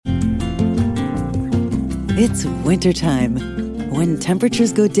It's wintertime. When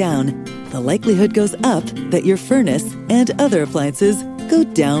temperatures go down, the likelihood goes up that your furnace and other appliances go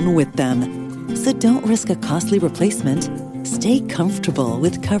down with them. So don't risk a costly replacement. Stay comfortable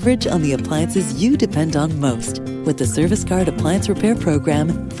with coverage on the appliances you depend on most with the Service Guard Appliance Repair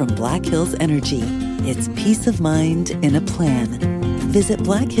Program from Black Hills Energy. It's peace of mind in a plan. Visit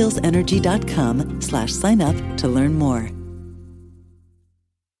blackhillsenergy.com/sign up to learn more.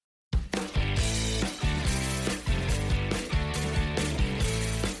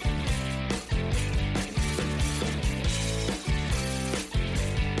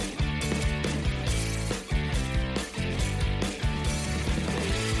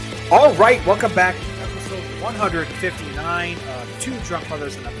 All right, welcome back to episode 159 of Two Drunk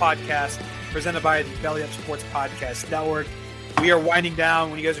Brothers in a Podcast, presented by the Belly Up Sports Podcast Network. We are winding down.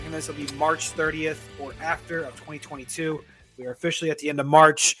 When you guys are hearing this, it'll be March 30th or after of 2022. We are officially at the end of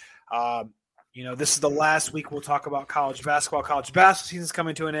March. This is the last week we'll talk about college basketball. College basketball season's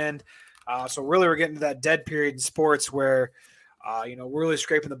coming to an end. So really we're getting to that dead period in sports where, we're really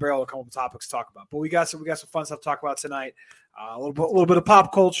scraping the barrel to come up with topics to talk about. But we got some fun stuff to talk about tonight. A little bit of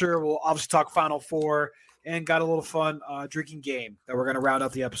pop culture. We'll obviously talk Final Four and got a little fun drinking game that we're going to round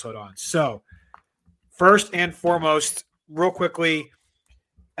out the episode on. So first and foremost, real quickly,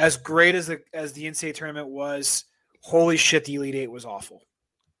 as great as the NCAA tournament was, holy shit, the Elite Eight was awful.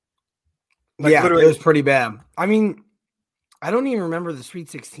 It was pretty bad. I mean, I don't even remember the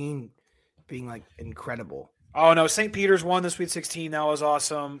Sweet 16 being like incredible. Oh no, St. Peter's won the Sweet 16. That was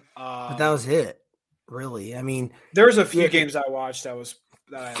awesome. But that was it. Really, I mean, there's a few games I watched that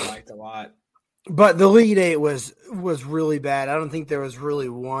I liked a lot. But the Elite Eight was really bad. I don't think there was really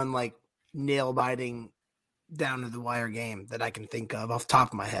one like nail biting down to the wire game that I can think of off the top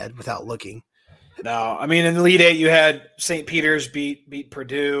of my head without looking. No, I mean in the Elite Eight you had St. Peter's beat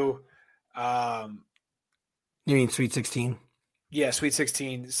Purdue. You mean Sweet 16? Yeah, Sweet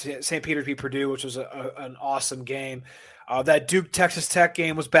 16. St. Peter's beat Purdue, which was an awesome game. That Duke Texas Tech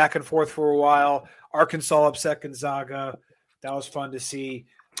game was back and forth for a while. Arkansas upset Gonzaga. That was fun to see.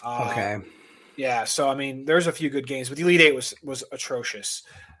 Okay. Yeah, so I mean, there's a few good games, but the Elite Eight was atrocious.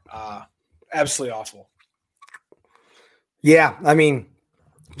 Absolutely awful. Yeah, I mean,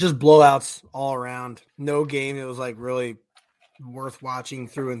 just blowouts all around. No game that was like really worth watching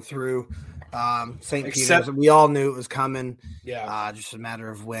through and through. St. Peter's, we all knew it was coming. Yeah. Just a matter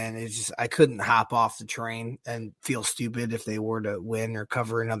of when. It's just I couldn't hop off the train and feel stupid if they were to win or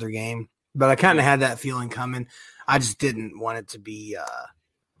cover another game. But I kind of had that feeling coming. I just didn't want it to be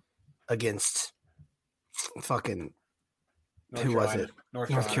against fucking who was it?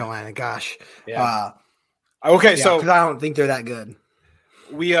 North Carolina. Gosh. Yeah. Okay, so because I don't think they're that good.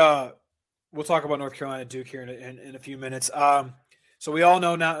 We'll talk about North Carolina Duke here in a few minutes. So we all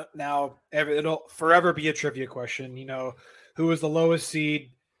know now it'll forever be a trivia question. You know, who was the lowest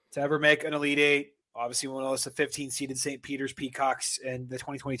seed to ever make an Elite Eight? Obviously, one of us, the 15 seeded St. Peter's Peacocks in the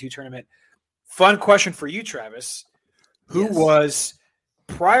 2022 tournament. Fun question for you, Travis. Who was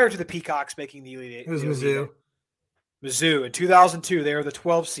prior to the Peacocks making the Elite Eight? It was Mizzou. Mizzou in 2002. They were the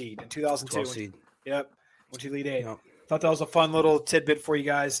 12 seed in 2002. 12 seed. Yep. Went to Elite Eight. Yep. Thought that was a fun little tidbit for you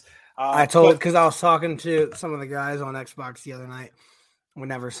guys. I told it because I was talking to some of the guys on Xbox the other night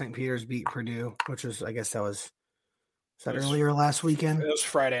whenever St. Peter's beat Purdue, which was, I guess that was earlier last weekend? It was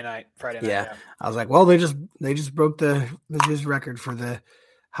Friday night. Yeah. I was like, well, they just broke the Mizzou's record for the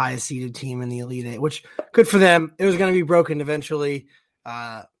highest seeded team in the Elite Eight, which good for them. It was going to be broken eventually.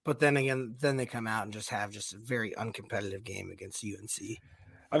 But then again, they come out and just have a very uncompetitive game against UNC.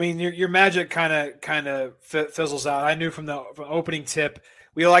 I mean, your magic kind of fizzles out. I knew from the opening tip.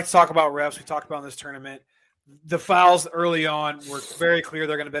 We like to talk about refs. We talked about in this tournament. The fouls early on were very clear.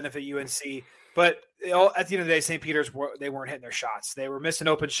 They're going to benefit UNC. But at the end of the day, St. Peter's, they weren't hitting their shots. They were missing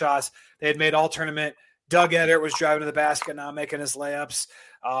open shots. They had made all tournament. Doug Eddard was driving to the basket, not making his layups.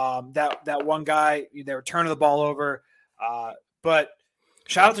 That one guy, they were turning the ball over. But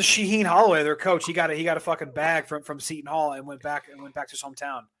shout out to Shaheen Holloway, their coach. He got a fucking bag from Seton Hall and went back to his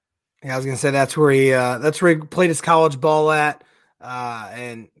hometown. Yeah, I was gonna say that's where he played his college ball at,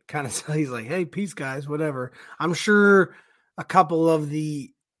 and kind of he's like, hey, peace, guys, whatever. I'm sure a couple of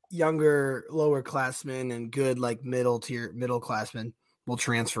the younger lower classmen and good like middle classmen will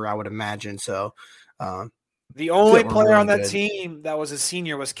transfer, I would imagine. So the only player on that team that was a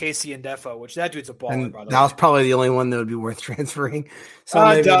senior was Casey Ndefo, which that dude's a baller, by the way. That was probably the only one that would be worth transferring. So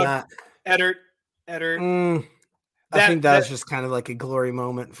maybe Doug, not. Eddard. I think that's just kind of like a glory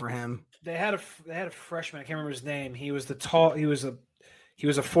moment for him. They had a freshman. I can't remember his name. He was He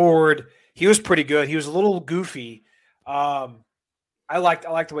was a forward. He was pretty good. He was a little goofy. I I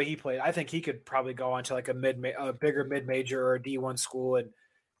liked the way he played. I think he could probably go on to like a bigger mid-major or a D1 school and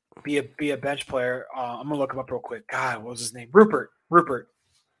be a bench player. I'm gonna look him up real quick. God, what was his name? Rupert.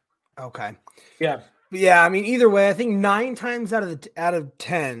 Okay. Yeah. Yeah, I mean, either way, I think 9 times out of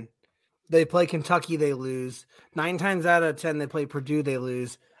 10, they play Kentucky, they lose. 9 times out of 10, they play Purdue, they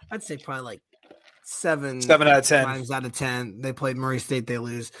lose. I'd say probably like 7 out of 10 times out of 10, they played Murray State, they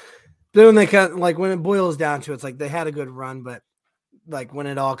lose. Then when they like when it boils down to it, it's like they had a good run, but like when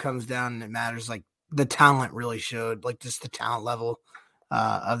it all comes down and it matters, like the talent really showed, like just the talent level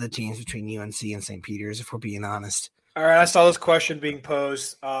of the teams between UNC and St. Peter's, if we're being honest. All right, I saw this question being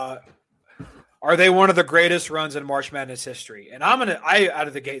posed. Are they one of the greatest runs in March Madness history? And I out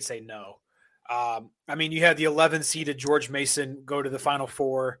of the gate say no. I mean, you had the 11 seeded George Mason go to the Final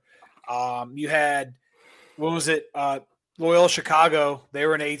Four. You had, what was it? Loyola Chicago. They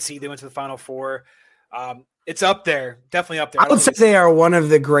were an 8 seed. They went to the Final Four. It's up there, definitely up there. I would say they are one of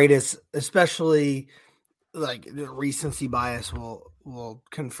the greatest, especially like the recency bias will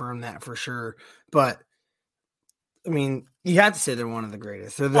confirm that for sure. But I mean, you have to say they're one of the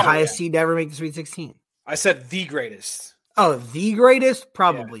greatest. They're the highest seed to ever make the Sweet 16. I said the greatest. Oh, the greatest?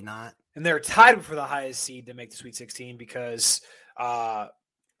 Probably not. And they're tied for the highest seed to make the Sweet 16 because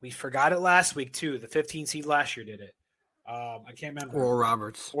we forgot it last week too. The 15 seed last year did it. I can't remember. Oral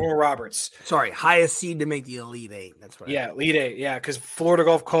Roberts. Sorry, highest seed to make the Elite Eight. That's right. Yeah, Elite Eight. Yeah, because Florida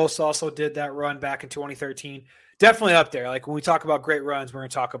Gulf Coast also did that run back in 2013. Definitely up there. Like when we talk about great runs, we're going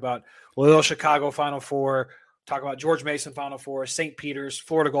to talk about Loyola Chicago Final Four, talk about George Mason Final Four, St. Peter's,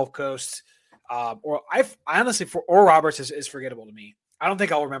 Florida Gulf Coast. Or I honestly, for Oral Roberts is forgettable to me. I don't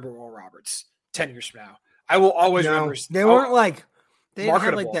think I'll remember Oral Roberts 10 years from now. I will always remember. They weren't like. They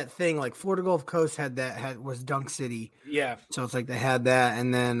had like that thing, like Florida Gulf Coast was Dunk City. Yeah. So it's like they had that,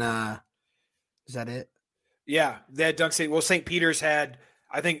 and then is that it? Yeah, they had Dunk City. Well, St. Peter's had,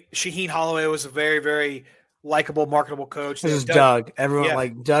 I think Shaheen Holloway was a very, very likable, marketable coach. This is Doug. Everyone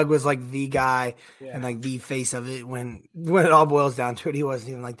like Doug was like the guy and like the face of it. When it all boils down to it, he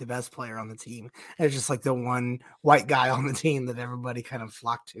wasn't even like the best player on the team. It was just like the one white guy on the team that everybody kind of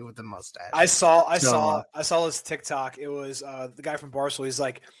flocked to with the mustache. I saw this TikTok. It was the guy from Barcelona. He's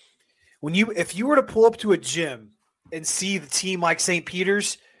like, if you were to pull up to a gym and see the team like St.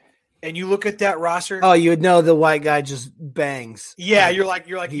 Peter's, and you look at that roster, oh, you would know the white guy just bangs. Yeah, you're like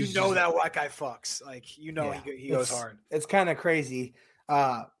that white guy fucks. Like he goes hard. It's kind of crazy.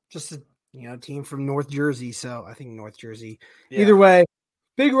 Just a team from North Jersey, so I think North Jersey. Yeah. Either way,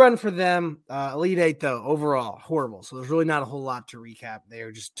 big run for them. Elite Eight though, overall horrible. So there's really not a whole lot to recap. They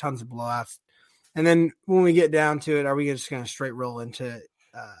are just tons of blowouts. And then when we get down to it, are we just going to straight roll into?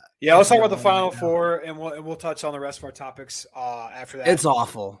 Let's talk about the Final Four, and we'll touch on the rest of our topics after that. It's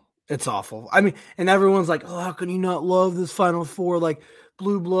awful. It's awful. I mean, and everyone's like, oh, how can you not love this Final Four? Like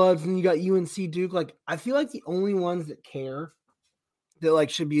Blue Bloods, and you got UNC Duke. Like, I feel like the only ones that care that like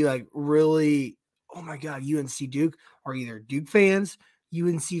should be like really, oh my God, UNC Duke are either Duke fans,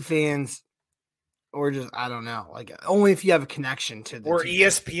 UNC fans, or just, I don't know, like only if you have a connection to the or team.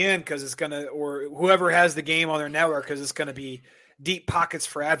 ESPN because it's going to, or whoever has the game on their network because it's going to be deep pockets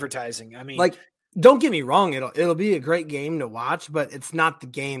for advertising. I mean, like, don't get me wrong, it'll be a great game to watch, but it's not the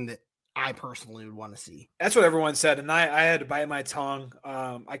game that I personally would want to see. That's what everyone said, and I had to bite my tongue.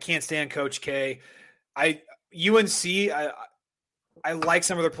 I can't stand Coach K. I like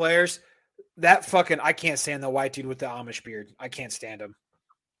some of their players. I can't stand the white dude with the Amish beard. I can't stand him.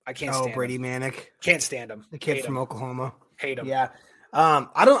 I can't stand Brady him. Manick. Can't stand him. The kid from Oklahoma. Hate him. Yeah. I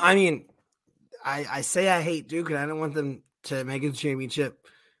say I hate Duke, and I don't want them to make it a championship.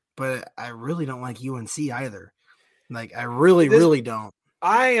 But I really don't like UNC either. Like, I really don't.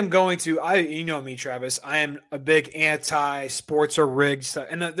 I am going to – you know me, Travis. I am a big anti-sports or rigged stuff.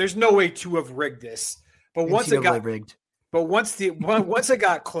 And there's no way to have rigged this. But once it got rigged. But once it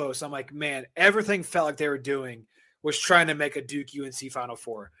got close, I'm like, man, everything felt like they were doing was trying to make a Duke UNC Final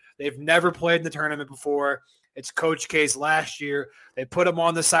Four. They've never played in the tournament before. It's Coach K's last year. They put them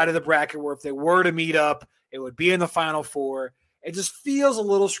on the side of the bracket where if they were to meet up, it would be in the Final Four. It just feels a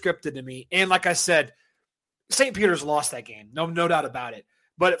little scripted to me. And like I said, St. Peter's lost that game. No doubt about it.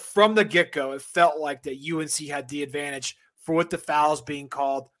 But from the get-go, it felt like that UNC had the advantage for with the fouls being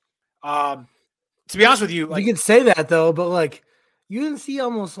called. To be honest with you, like, you could say that though, but like UNC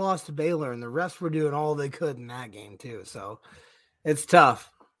almost lost to Baylor, and the refs were doing all they could in that game too. So it's tough.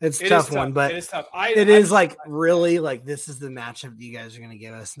 It's a tough one, but it is tough. Really like this is the matchup that you guys are going to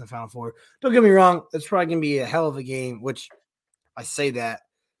give us in the Final Four. Don't get me wrong; it's probably going to be a hell of a game. Which I say that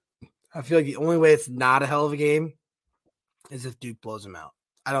I feel like the only way it's not a hell of a game is if Duke blows them out.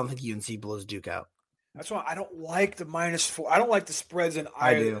 I don't think UNC blows Duke out. That's why I don't like the -4. I don't like the spreads in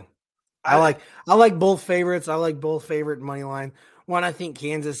either. I do. I like both favorites. I like both favorite money line. One, I think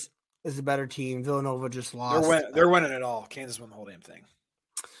Kansas is a better team. Villanova just lost. They're winning it all. Kansas won the whole damn thing.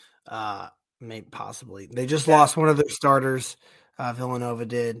 Maybe possibly. They just lost one of their starters. Villanova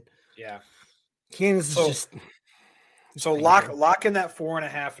did. Yeah. Kansas is just so lock in that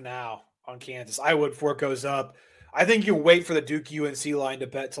 4.5 now on Kansas. I would before it goes up. I think you wait for the Duke UNC line to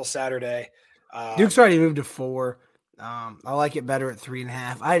bet till Saturday. Duke's already moved to 4. I like it better at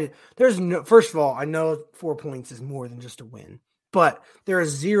 3.5. First of all, I know 4 points is more than just a win, but there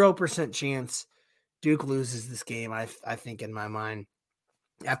is 0% chance Duke loses this game. I think in my mind,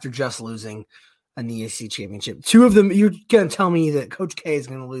 after just losing an EAC championship, 2 of them, you're gonna tell me that Coach K is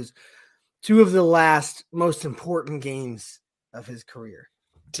gonna lose 2 of the last most important games of his career,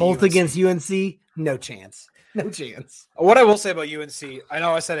 both against UNC. No chance. No chance. What I will say about UNC, I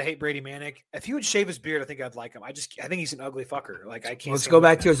know I said I hate Brady Manick. If he would shave his beard, I think I'd like him. I think he's an ugly fucker. Like I can't. Let's go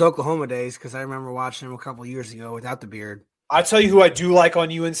back to his Oklahoma days because I remember watching him a couple years ago without the beard. I'll tell you who I do like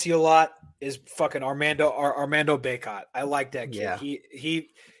on UNC a lot is fucking Armando Bacot. I like that kid. Yeah.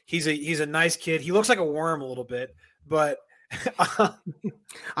 He's a nice kid. He looks like a worm a little bit, but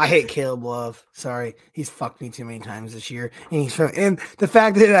I hate Caleb Love. Sorry, he's fucked me too many times this year, and the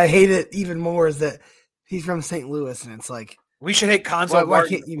fact that I hate it even more is that he's from St. Louis, and it's like we should hate Konzo Martin. Why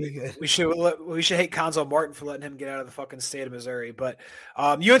can't you be good? We should hate Konzo Martin for letting him get out of the fucking state of Missouri. But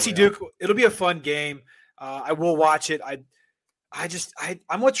UNC Duke, it'll be a fun game. I will watch it.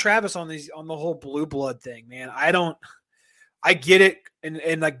 I'm with Travis on the whole blue blood thing, man. I get it,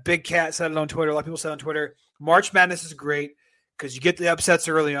 and like Big Cat said it on Twitter. A lot of people said on Twitter, March Madness is great because you get the upsets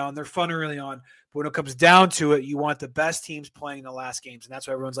early on. They're fun early on. But when it comes down to it, you want the best teams playing in the last games. And that's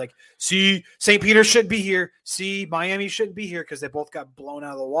why everyone's like, see, St. Peter shouldn't be here. See, Miami shouldn't be here because they both got blown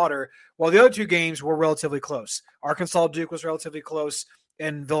out of the water. While the other 2 games were relatively close. Arkansas Duke was relatively close,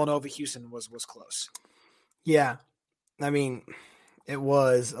 and Villanova Houston was close. Yeah. I mean, it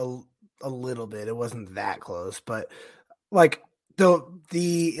was a little bit. It wasn't that close. But, like,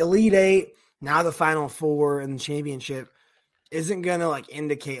 the Elite 8, now the Final 4 in the championship, isn't going to like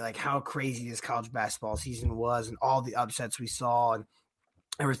indicate like how crazy this college basketball season was and all the upsets we saw and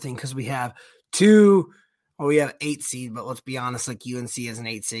everything. Cause we have 8 seed, but let's be honest, like UNC is an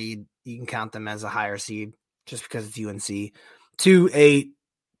 8 seed. You can count them as a higher seed just because it's UNC. 2, 8,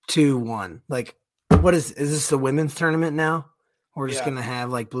 2, 1. Like is this the women's tournament now? We're just going to have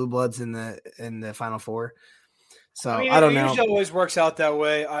like blue bloods in the Final 4. So I don't know. It usually always works out that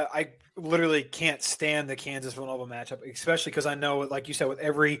way. I literally can't stand the Kansas Villanova matchup, especially because I know, like you said, with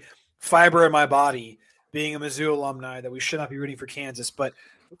every fiber in my body, being a Mizzou alumni, that we should not be rooting for Kansas. But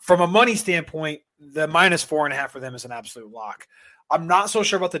from a money standpoint, the -4.5 for them is an absolute lock. I'm not so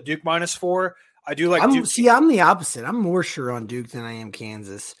sure about the Duke -4. I do like Duke. See, I'm the opposite. I'm more sure on Duke than I am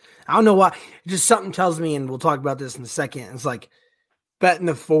Kansas. I don't know why. Just something tells me, and we'll talk about this in a second. It's like betting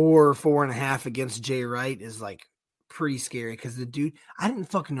the 4.5 against Jay Wright is like pretty scary because the dude, I didn't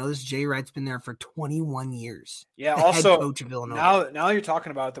fucking know this. Jay Wright's been there for 21 years. Yeah. Also, head coach of Villanova. Now you're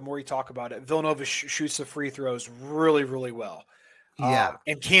talking about it, the more you talk about it, Villanova shoots the free throws really, really well. Yeah.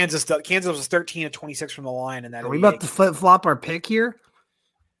 And Kansas was 13 of 26 from the line. And that are we about to flip flop our pick here?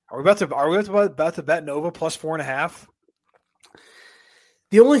 Are we about to bet Nova +4.5?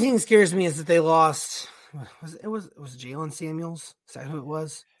 The only thing that scares me is that they lost. Was Jalen Samuels? Is that who it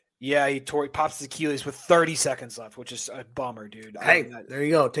was? Yeah, he pops his Achilles with 30 seconds left, which is a bummer, dude. Hey, there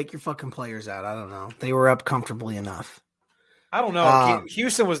you go. Take your fucking players out. I don't know. They were up comfortably enough. I don't know.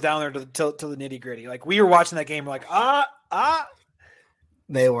 Houston was down there to the nitty gritty. Like we were watching that game, we're like,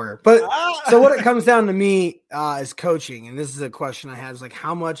 They were. But so what it comes down to me is coaching, and this is a question I had: is like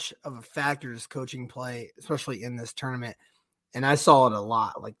how much of a factor does coaching play, especially in this tournament? And I saw it a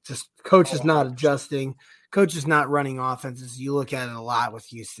lot. Like just coaches not adjusting. Coaches not running offenses. You look at it a lot with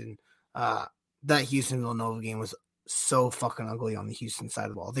Houston. That Houston Villanova game was so fucking ugly on the Houston side of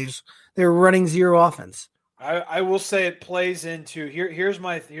the ball. They were running zero offense. I will say it plays into here's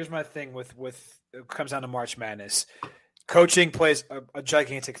my thing with it comes down to March Madness. Coaching plays a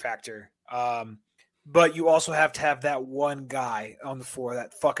gigantic factor. But you also have to have that one guy on the floor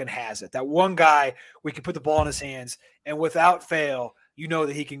that fucking has it. That one guy we can put the ball in his hands and without fail, you know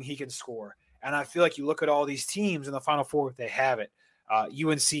that he can score. And I feel like you look at all these teams in the Final Four, they have it.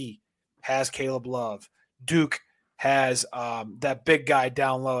 UNC has Caleb Love. Duke has that big guy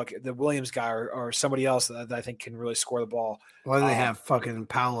down low, the Williams guy or somebody else that I think can really score the ball. Why do they have fucking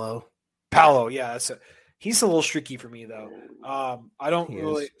Paolo? Paolo, yeah. He's a little streaky for me, though. I don't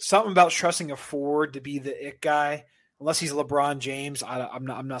really – something about trusting a forward to be the it guy, unless he's LeBron James,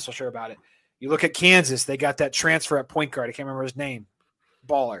 I'm not so sure about it. You look at Kansas; they got that transfer at point guard. I can't remember his name.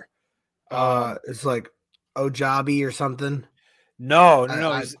 Baller. It's like Ojabi or something. No.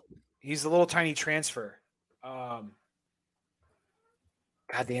 He's a little tiny transfer. God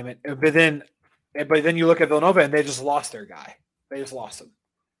damn it! But then you look at Villanova and they just lost their guy. They just lost him.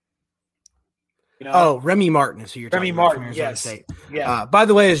 Remy Martin is who you're talking about. Remy Martin, yes. State. Yeah. By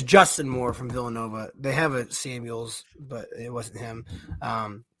the way, is Justin Moore from Villanova. They have a Samuels, but it wasn't him.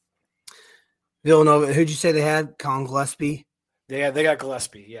 Villanova, who'd you say they had? Colin Gillespie? Yeah, they got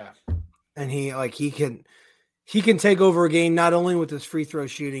Gillespie, yeah. And he can take over a game not only with his free throw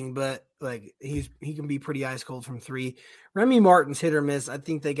shooting, but like he can be pretty ice cold from three. Remy Martin's hit or miss. I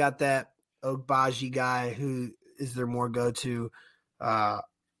think they got that Ogbaji guy who is their more go-to.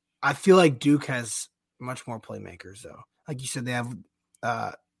 I feel like Duke has much more playmakers, though. Like you said, they have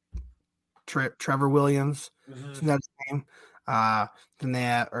Trevor Williams. Mm-hmm. Isn't that his name? Then they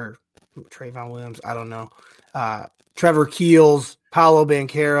have, or Trayvon Williams. I don't know. Trevor Keels, Paolo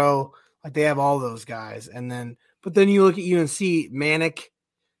Banchero. Like they have all those guys. But then you look at UNC, Manic,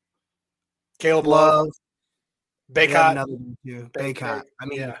 Caleb Love, Baycott. Baycott. I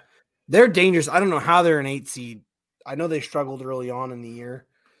mean, they're dangerous. I don't know how they're an 8 seed. I know they struggled early on in the year.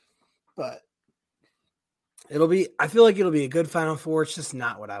 But I feel like it'll be a good Final Four. It's just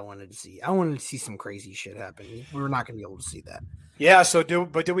not what I wanted to see. I wanted to see some crazy shit happen. We're not going to be able to see that. Yeah,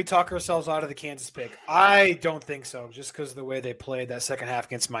 did we talk ourselves out of the Kansas pick? I don't think so, just because of the way they played that second half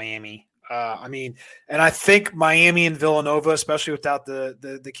against Miami. And I think Miami and Villanova, especially without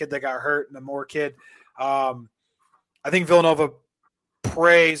the kid that got hurt and the Moore kid, I think Villanova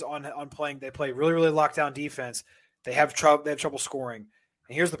preys on playing. They play really, really lockdown defense. They have trouble scoring.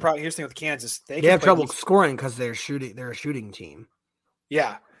 And here's the problem. Here's the thing with Kansas: they have trouble scoring because they're shooting. They're a shooting team.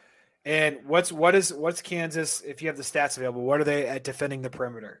 Yeah, and what's Kansas? If you have the stats available, what are they at defending the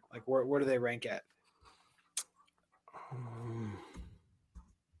perimeter? Like where do they rank at?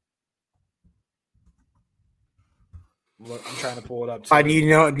 Look, I'm trying to pull it up.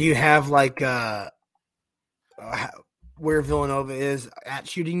 Do you have like where Villanova is at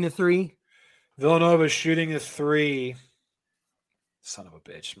shooting the three? Villanova is shooting the three. Son of a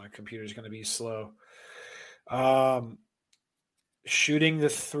bitch. My computer's going to be slow. Shooting the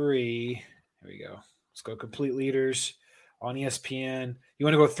three. Here we go. Let's go complete leaders on ESPN. You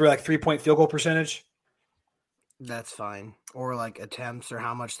want to go through like 3-point field goal percentage? That's fine. Or like attempts or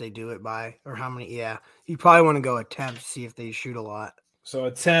how much they do it by or how many. Yeah. You probably want to go attempts, see if they shoot a lot. So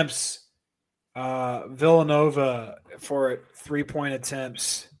attempts, Villanova for 3-point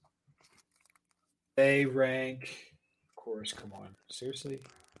attempts. They rank... course, come on. Seriously?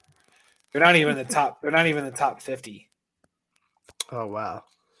 They're not even the top 50. Oh wow.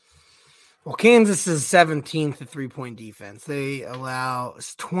 Well, Kansas is 17th at 3-point defense. They allow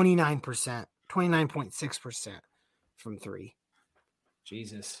 29.6% from three.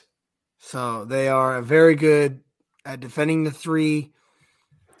 Jesus. So they are very good at defending the three.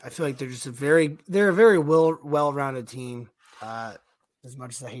 I feel like they're a very well-rounded team. As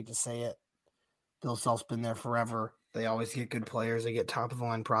much as I hate to say it, Bill Self's been there forever. They always get good players. They get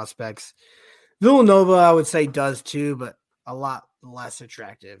top-of-the-line prospects. Villanova, I would say, does too, but a lot less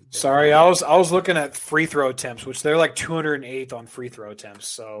attractive. Sorry, I was looking at free throw attempts, which they're like 208th on free throw attempts.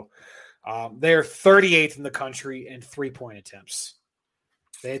 So they're 38th in the country in 3-point attempts.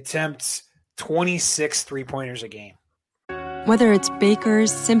 They attempt 26 3-pointers a game. Whether it's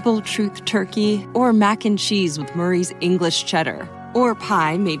Baker's Simple Truth Turkey or mac and cheese with Murray's English Cheddar, or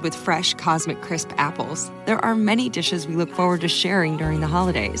pie made with fresh Cosmic Crisp apples, there are many dishes we look forward to sharing during the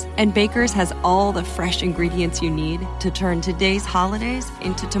holidays. And Baker's has all the fresh ingredients you need to turn today's holidays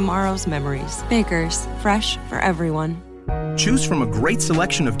into tomorrow's memories. Baker's, fresh for everyone. Choose from a great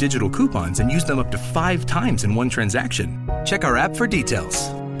selection of digital coupons and use them up to 5 times in one transaction. Check our app for details.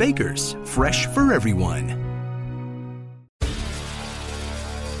 Baker's, fresh for everyone.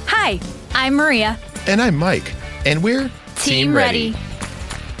 Hi, I'm Maria. And I'm Mike. And we're Team Ready.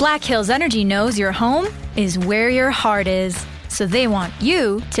 Black Hills Energy knows your home is where your heart is, so they want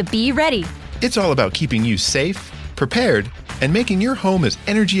you to be ready. It's all about keeping you safe, prepared, and making your home as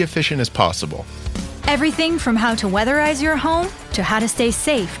energy efficient as possible. Everything from how to weatherize your home to how to stay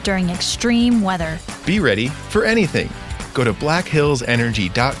safe during extreme weather. Be ready for anything. Go to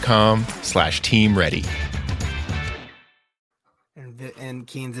blackhillsenergy.com/Team Ready. And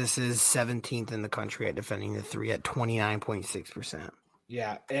Kansas is 17th in the country at defending the three at 29.6%.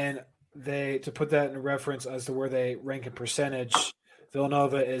 Yeah, and to put that in reference as to where they rank in percentage,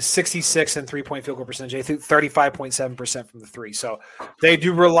 Villanova is 66 in 3-point field goal percentage. They think 35.7% from the three. So they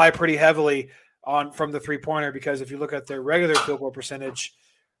do rely pretty heavily from the 3-pointer, because if you look at their regular field goal percentage,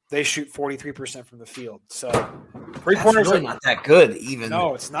 They shoot 43% from the field. So That's three-pointers really not that good, even.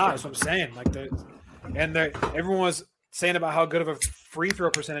 No, it's not. That's what I'm saying. Everyone was saying about how good of a free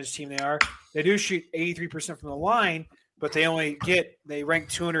throw percentage team they are. They do shoot 83% from the line, but they rank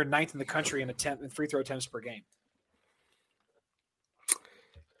 209th in the country in free throw attempts per game.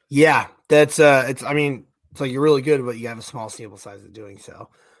 Yeah, that's it's like you're really good, but you have a small sample size of doing so.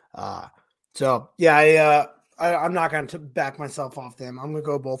 I'm not going to back myself off them. I'm going to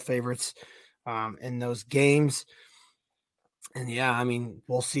go both favorites in those games. And yeah, I mean,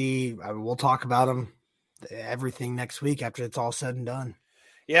 we'll see. We'll talk about them everything next week after it's all said and done.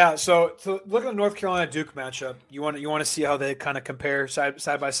 Yeah. So look at the North Carolina Duke matchup. You want to see how they kind of compare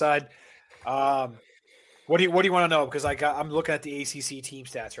side by side. What do you want to know? Because I'm looking at the ACC team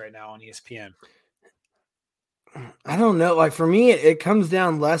stats right now on ESPN. I don't know. Like for me, it comes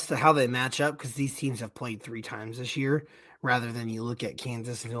down less to how they match up because these teams have played 3 times this year, rather than you look at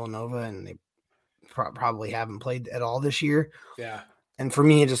Kansas and Villanova and they probably haven't played at all this year. Yeah. And for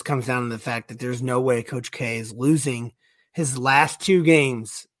me, it just comes down to the fact that there's no way Coach K is losing his last 2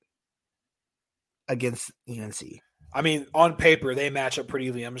 games against UNC. I mean, on paper, they match up pretty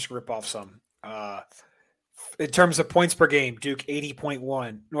evenly. I'm just going to rip off some. In terms of points per game, Duke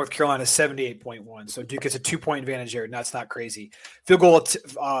 80.1, North Carolina 78.1. So Duke gets a 2-point advantage there, and that's not crazy. Field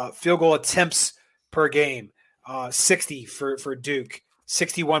goal attempts per game, 60 for Duke,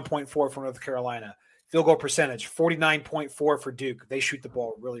 61.4 for North Carolina. Field goal percentage, 49.4 for Duke. They shoot the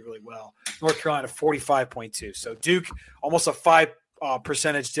ball really, really well. North Carolina 45.2. So Duke almost a 5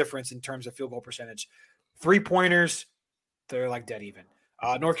 percentage difference in terms of field goal percentage. 3-pointers, they're like dead even.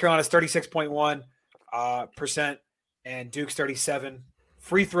 North Carolina's 36.1. percent and Duke's 37.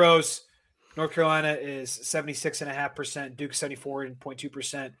 Free throws, North Carolina is 76.5%, Duke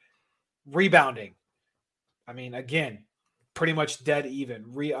 74.2%. Rebounding, I mean, again, pretty much dead even.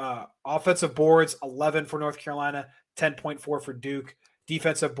 Offensive boards, 11 for North Carolina, 10.4 for Duke.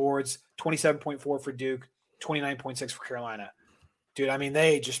 Defensive boards, 27.4 for Duke, 29.6 for Carolina. Dude, I mean,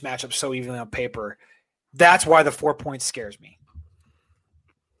 they just match up so evenly on paper. That's why the 4 points scares me.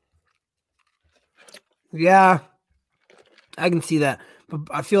 Yeah, I can see that. But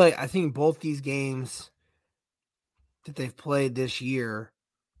I think both these games that they've played this year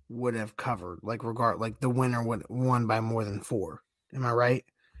would have covered, like the winner would won by more than 4. Am I right?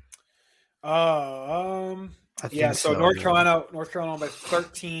 So North Carolina won by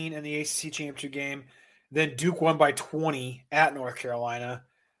 13 in the ACC championship game. Then Duke won by 20 at North Carolina.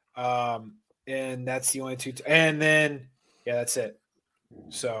 And that's the only 2. And then, that's it.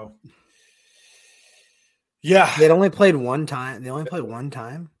 So, yeah. They only played one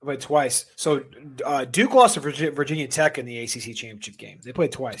time. Played twice. So Duke lost to Virginia Tech in the ACC championship game. They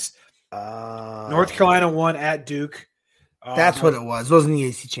played twice. North Carolina won at Duke. That's what it was. It wasn't the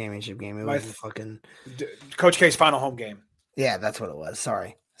ACC championship game. It was Coach K's final home game. Yeah, that's what it was.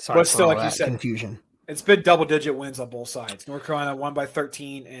 Sorry but still, like you said, confusion. It's been double-digit wins on both sides. North Carolina won by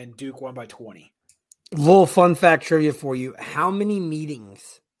 13 and Duke won by 20. Little fun fact trivia for you. How many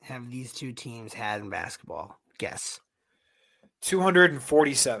meetings have these 2 teams had in basketball? Guess.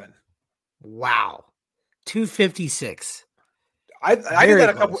 247. Wow. 256. I did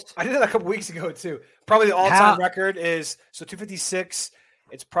that a couple weeks ago too. Probably the all-time record is 256.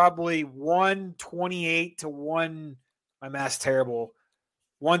 It's probably 128 to 1. My math's terrible.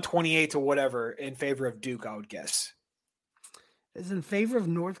 128 to whatever in favor of Duke, I would guess. It's in favor of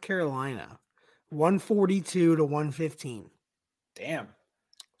North Carolina. 142 to 115. Damn.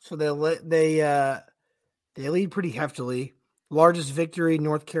 So they lead pretty heftily. Largest victory,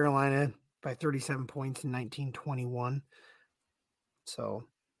 North Carolina by 37 points in 1921. So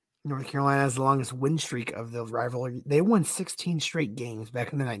North Carolina has the longest win streak of the rivalry. They won 16 straight games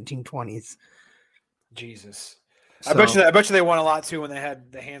back in the 1920s. Jesus. So, I bet you they won a lot too when they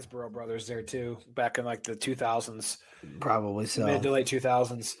had the Hansborough brothers there too, back in like the 2000s. Probably so. Mid to late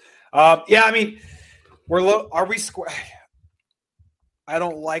 2000s. I mean, are we square? I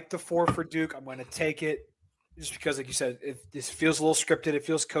don't like the 4 for Duke. I'm going to take it just because, like you said, this feels a little scripted. It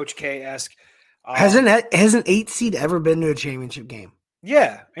feels Coach K-esque. Hasn't 8 seed ever been to a championship game?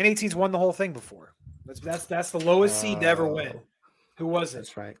 Yeah, and 18's won the whole thing before. That's the lowest seed to ever win. Who was it?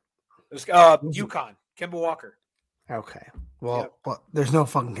 That's right. It was UConn, Kemba Walker. Okay. Well, there's no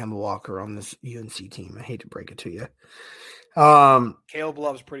fucking Kemba Walker on this UNC team. I hate to break it to you. Caleb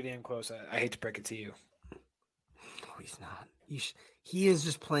Love's pretty damn close. I hate to break it to you. No, he's not. He is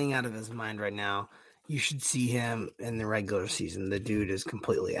just playing out of his mind right now. You should see him in the regular season. The dude is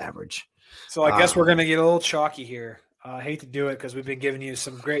completely average. So I guess we're going to get a little chalky here. I hate to do it because we've been giving you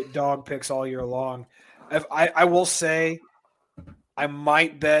some great dog picks all year long. I will say I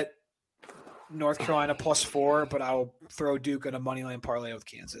might bet North Carolina +4, but I'll throw Duke in a money line parlay with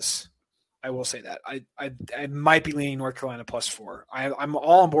Kansas. I will say that. I might be leaning North Carolina +4. I'm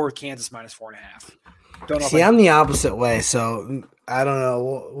all on board with Kansas -4.5. Don't know. See, I'm the opposite way, so I don't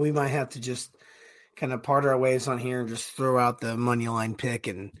know. We might have to just kind of part our ways on here and just throw out the money line pick.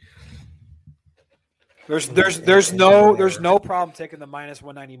 And there's no problem taking the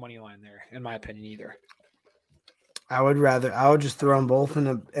 -190 money line there, in my opinion, either. I would just throw them both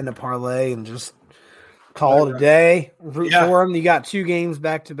in a parlay and just call it a day. Root for them. You got 2 games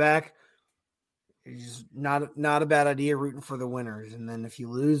back to back. It's not a bad idea rooting for the winners. And then if you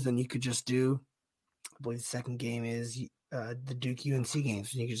lose, then you could just do. I believe the second game is the Duke UNC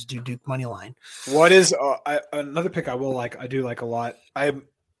games, and you can just do Duke money line. What is another pick I will like? I do like a lot. I'm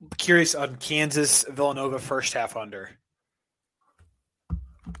curious on Kansas Villanova first half under.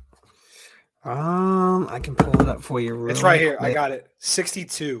 I can pull it up for you. It's right here. I got it.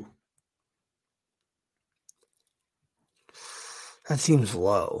 62. That seems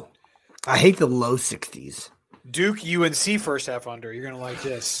low. I hate the low 60s. Duke UNC first half under. You're gonna like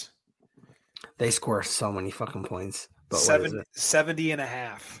this. They score so many fucking points. But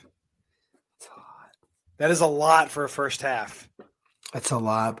 70.5. That is a lot for a first half. That's a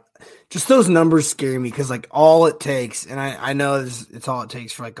lot. Just those numbers scare me because, like, all it takes, and I know it's all it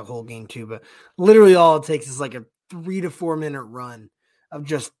takes for, like, a whole game too, but literally all it takes is, like, a 3 to 4 minute run of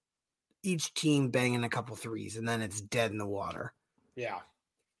just each team banging a couple threes, and then it's dead in the water. Yeah.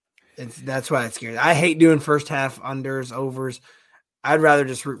 That's why it's scary. I hate doing first half unders, overs. I'd rather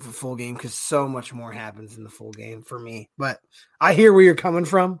just root for full game because so much more happens in the full game for me. But I hear where you're coming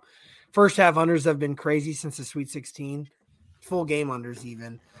from. First half unders have been crazy since the Sweet 16. Full game unders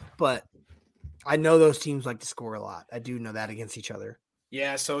even. But I know those teams like to score a lot. I do know that against each other.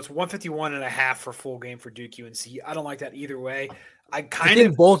 Yeah, so it's 151.5 for full game for Duke UNC. I don't like that either way. I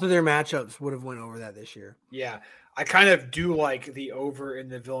think both of their matchups would have went over that this year. Yeah, I kind of do like the over in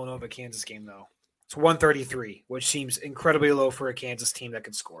the Villanova-Kansas game, though. It's 133, which seems incredibly low for a Kansas team that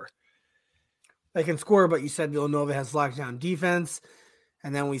can score. They can score, but you said Villanova has lockdown defense,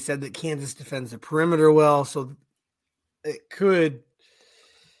 and then we said that Kansas defends the perimeter well, so it could.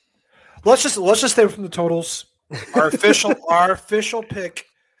 Let's just stay from the totals. Our official pick,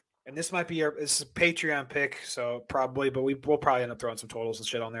 and this might be this is a Patreon pick, so probably, but we'll probably end up throwing some totals and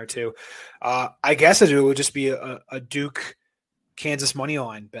shit on there too. I guess it would just be a Duke Kansas money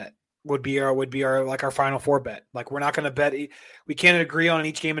line bet. Would be our like our Final Four bet. Like, we're not going to bet. We can't agree on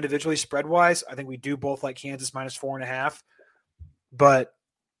each game individually spread wise. I think we do both like Kansas -4.5, but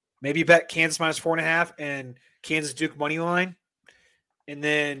maybe bet Kansas -4.5 and Kansas Duke money line, and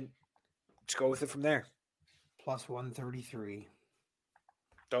then just go with it from there. Plus 133.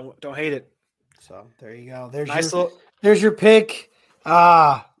 Don't hate it. So there you go. There's your pick.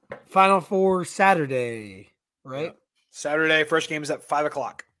 Final Four Saturday, right? Yeah. Saturday. First game is at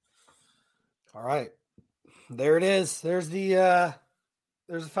 5:00. All right, there it is. There's the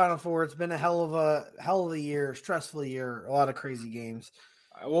Final Four. It's been a hell of a year, stressful year, a lot of crazy games.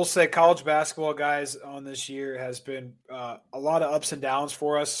 I will say college basketball, guys, on this year has been a lot of ups and downs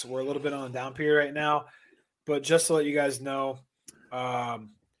for us. We're a little bit on a down period right now, but just to let you guys know, I'm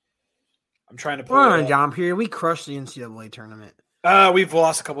trying to pull We're on a down period. We crushed the NCAA tournament. We've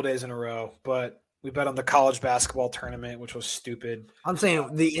lost a couple days in a row, but we bet on the college basketball tournament, which was stupid. I'm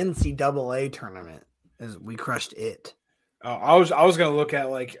saying the NCAA tournament we crushed it. I was going to look at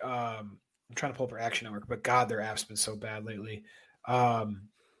I'm trying to pull up our Action Network, but God, their app's been so bad lately.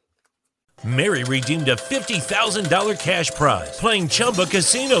 Mary redeemed a $50,000 cash prize playing Chumba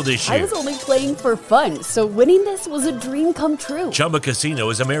Casino this year. I was only playing for fun, so winning this was a dream come true. Chumba Casino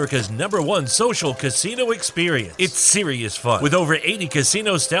is America's #1 social casino experience. It's serious fun. With over 80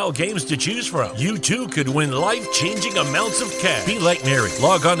 casino-style games to choose from, you too could win life-changing amounts of cash. Be like Mary.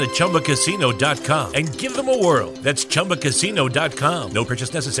 Log on to ChumbaCasino.com and give them a whirl. That's ChumbaCasino.com. No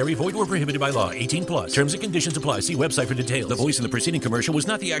purchase necessary. Void or prohibited by law. 18+. Terms and conditions apply. See website for details. The voice in the preceding commercial was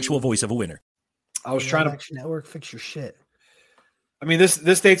not the actual voice of a winner. I was trying to Action Network, fix your shit. I mean,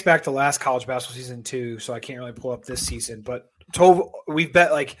 this dates back to last college basketball season too, so I can't really pull up this season. But we've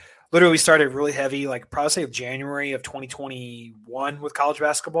bet literally started really heavy, probably say January of 2021 with college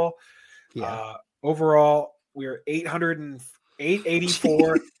basketball. Yeah. Overall, we are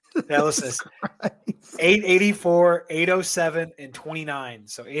 884. Now listen, 884, 807, and 29.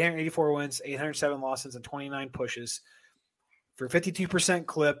 So 884 wins, 807 losses, and 29 pushes for 52%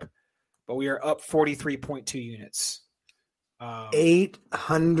 clip. But we are up 43.2 units.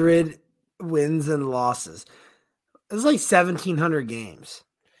 800 wins and losses. It's like 1,700 games.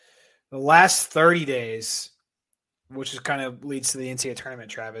 The last 30 days, which is kind of leads to the NCAA tournament,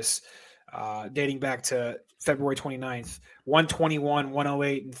 Travis, dating back to February 29th, 121,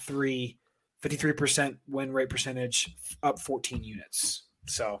 108, and 53% win rate percentage, up 14 units.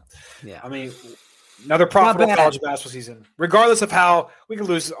 So, yeah, I mean, another profitable college basketball season, regardless of how we can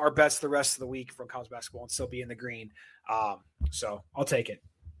lose our bets the rest of the week from college basketball and still be in the green. So I'll take it.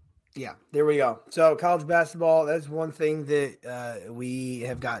 Yeah, there we go. So college basketball, that's one thing that we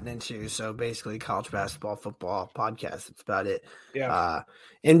have gotten into. So basically college basketball, football podcast. That's about it. Yeah.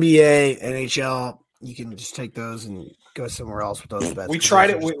 NBA, NHL, you can just take those and go somewhere else with those bets. We tried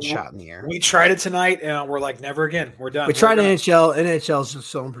it. Shot in the air. We tried it tonight, and we're like, never again. We're done. We tried NHL. NHL is just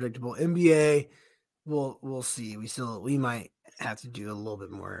so unpredictable. NBA, we'll see. We might have to do a little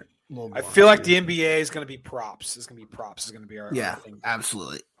bit more. I feel like the NBA is going to be props. It's going to be our thing.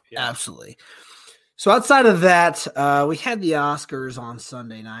 Absolutely. Yeah. Absolutely. So outside of that, we had the Oscars on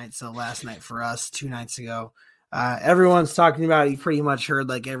Sunday night. So last night for us, 2 nights ago, everyone's talking about it. You pretty much heard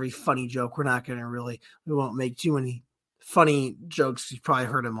like every funny joke. We won't make too many funny jokes. You probably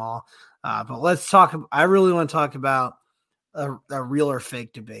heard them all. But let's talk. I really want to talk about a real or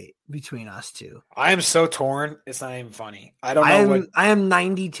fake debate between us two. I am so torn. It's not even funny. I don't know. I am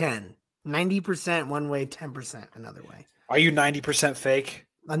 90-10. 90% one way, 10% another way. Are you 90% fake?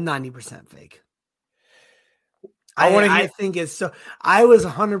 I'm 90% fake. I think it's so. I was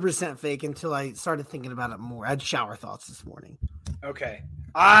 100% fake until I started thinking about it more. I had shower thoughts this morning. Okay.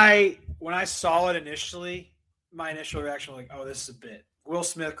 When I saw it initially, my initial reaction was like, "Oh, this is a bit." Will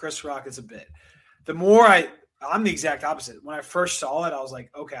Smith, Chris Rock is a bit. The more I'm the exact opposite. When I first saw it, I was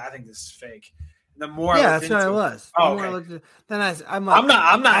like, "Okay, I think this is fake." And the more that's what I was. Oh, okay. I'm not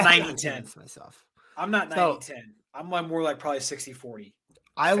 90-10 myself. I'm not 90-10. I'm like more like probably 60-40.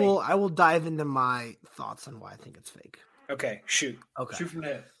 I will dive into my thoughts on why I think it's fake. Okay, shoot. Okay. Shoot from the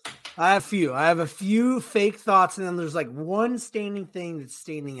hip. I have a few fake thoughts, and then there's like one standing thing that's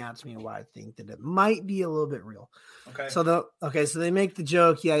standing out to me why I think that it might be a little bit real. Okay. So they make the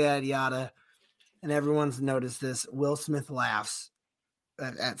joke, yada yada, and everyone's noticed this. Will Smith laughs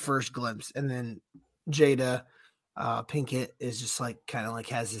at first glimpse, and then Jada Pinkett is just like kind of like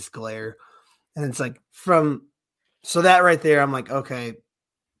has this glare, and it's like so that right there, I'm like, okay,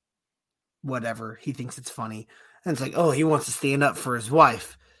 whatever. He thinks it's funny. And it's like, oh, he wants to stand up for his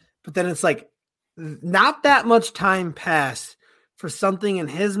wife. But then it's like, not that much time passed for something in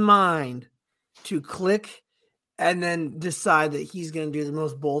his mind to click and then decide that he's going to do the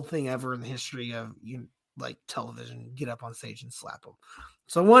most bold thing ever in the history of television, get up on stage and slap him.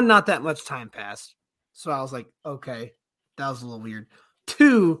 So one, not that much time passed. So I was like, okay, that was a little weird.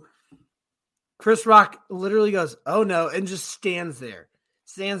 2, Chris Rock literally goes, oh no, and just stands there,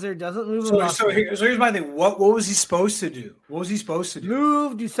 doesn't move. So here's my thing. What was he supposed to do?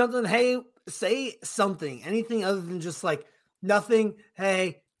 Move, do something. Hey, say something, anything other than just like nothing.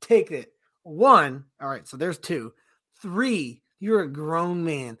 Hey, take it. 1. All right. So there's 2. 3, you're a grown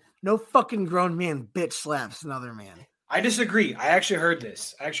man. No fucking grown man bitch slaps another man. I disagree. I actually heard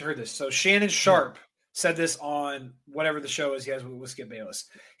this. So Shannon Sharp said this on whatever the show is he has with Skip Bayless.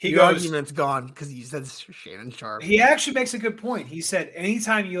 The argument's gone because he said Shannon Sharp. He actually makes a good point. He said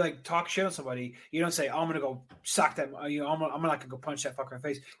anytime you talk shit on somebody, you don't say, I'm gonna go sock that, I'm not gonna go punch that fucker in the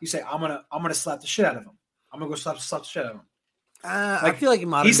face. You say, I'm gonna slap the shit out of him. I'm gonna go slap the shit out of him. I feel like he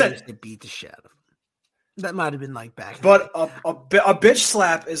might have been to beat the shit out of him. That might have been like back. But a bitch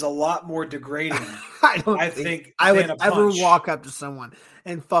slap is a lot more degrading. I think I would ever walk up to someone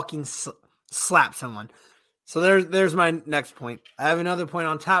and fucking slap someone. So there's my next point. I have another point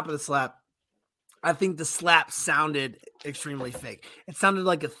on top of the slap. I think the slap sounded extremely fake. It sounded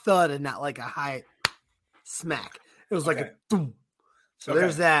like a thud and not like a high smack. It was like a boom. So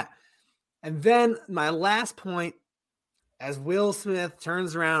there's that. And then my last point, as Will Smith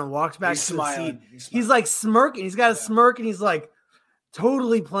turns around and walks back to the seat, he's like smirking. He's got a smirk and he's like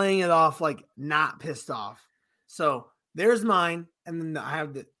totally playing it off, like not pissed off. So there's mine. And then I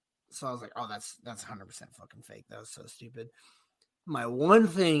have so I was like, oh, that's 100% fucking fake. That was so stupid. My one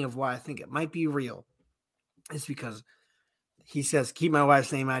thing of why I think it might be real is because he says, keep my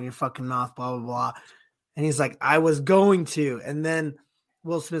wife's name out of your fucking mouth, blah, blah, blah. And he's like, I was going to. And then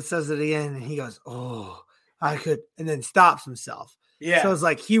Will Smith says it again and he goes, oh, I could, and then stops himself. Yeah. So it's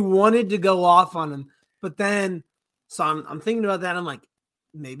like he wanted to go off on him, but then, so I'm thinking about that. I'm like,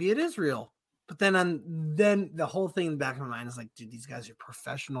 maybe it is real. But then the whole thing in the back of my mind is like, dude, these guys are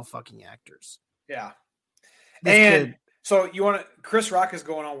professional fucking actors. Yeah. This so Chris Rock is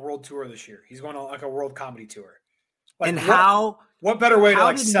going on world tour this year. He's going on like a world comedy tour. Like, and what better way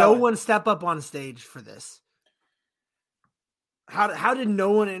to did sell no one step up on stage for this? How did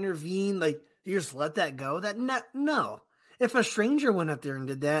no one intervene? Like, You just let that go? No. If a stranger went up there and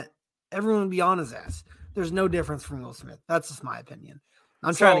did that, everyone would be on his ass. There's no difference from Will Smith. That's just my opinion.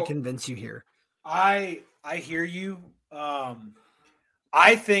 I'm trying to convince you here. I hear you.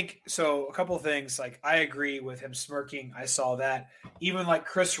 I think so. A couple of things. Like, I agree with him smirking. I saw that. Even like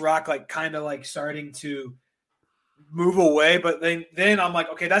Chris Rock, like kind of like starting to move away, but then I'm like,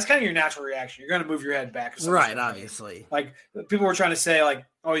 okay, that's kind of your natural reaction. You're going to move your head back, right? Obviously, like people were trying to say, like,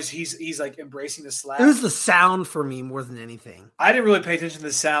 oh, he's like embracing the slap. It was the sound for me more than anything. I didn't really pay attention to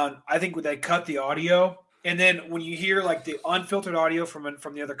the sound. I think when they cut the audio, and then when you hear like the unfiltered audio from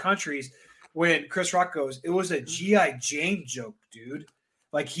the other countries, when Chris Rock goes, it was a G.I. Jane joke, dude.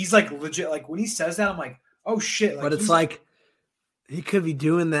 Like, he's like legit. Like, when he says that, I'm like, oh shit. Like, but it's like he could be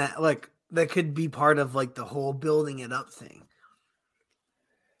doing that. Like, that could be part of like the whole building it up thing.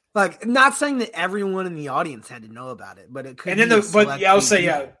 Like, not saying that everyone in the audience had to know about it, but it could. And then I'll say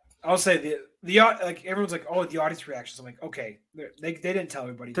the like everyone's like, oh, the audience reactions. I'm like, okay, they didn't tell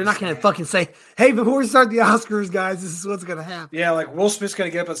everybody. They're not going to fucking say, hey, before we start the Oscars, guys, this is what's going to happen. Yeah, like Will Smith's going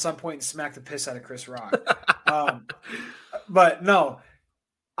to get up at some point and smack the piss out of Chris Rock. But no,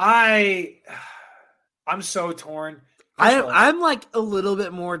 I'm so torn. I'm like a little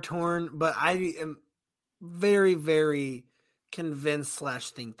bit more torn, but I am very, very convinced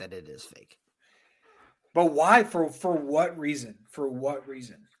 / think that it is fake. But why? For what reason? For what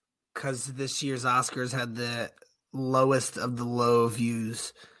reason? Because this year's Oscars had the lowest of the low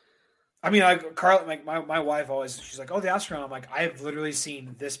views. I mean, like Carla, like my wife always, she's like, "Oh, the Oscar!" And I'm like, I have literally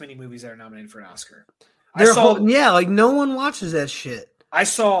seen this many movies that are nominated for an Oscar. Like no one watches that shit. I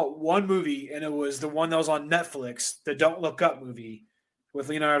saw one movie, and it was the one that was on Netflix, the Don't Look Up movie with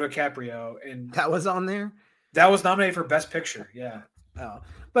Leonardo DiCaprio, and that was on there. That was nominated for Best Picture. Yeah. Oh,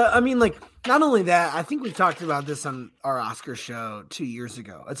 but I mean, like, not only that, I think we talked about this on our Oscar show 2 years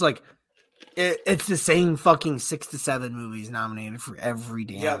ago. It's like it's the same fucking 6 to 7 movies nominated for every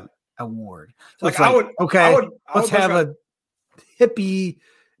damn award. So like, let's have a hippie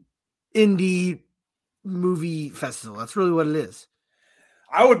indie movie festival. That's really what it is.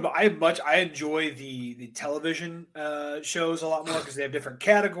 I enjoy the television shows a lot more because they have different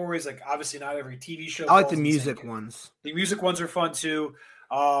categories. Like, obviously not every TV show. I like the music ones. The music ones are fun too.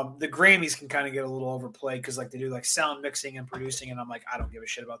 The Grammys can kind of get a little overplayed because like they do like sound mixing and producing, and I'm like, I don't give a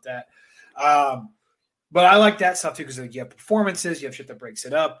shit about that. But I like that stuff too because like, you have performances, you have shit that breaks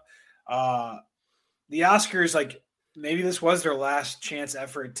it up. The Oscars, like, maybe this was their last chance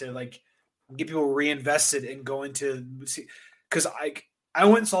effort to like get people reinvested and go into because I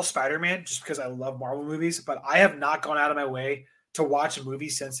went and saw Spider-Man just because I love Marvel movies, but I have not gone out of my way to watch a movie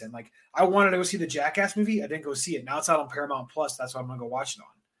since then. Like, I wanted to go see the Jackass movie. I didn't go see it. Now it's out on Paramount Plus. That's what I'm going to go watch it on.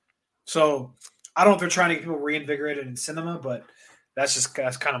 So I don't know if they're trying to get people reinvigorated in cinema, but that's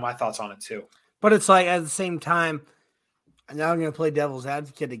kind of my thoughts on it too. But it's like, at the same time, now I'm going to play devil's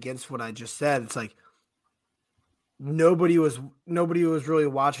advocate against what I just said. It's like, nobody was really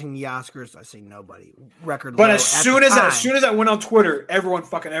watching the Oscars. I say nobody. Record. But as soon as that went on Twitter, everyone's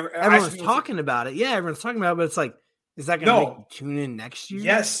talking about it. Yeah, everyone's talking about it. But it's like, is that going to make you tune in next year?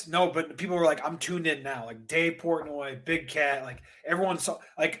 Yes, no. But people were like, I'm tuned in now. Like Dave Portnoy, Big Cat, like everyone saw.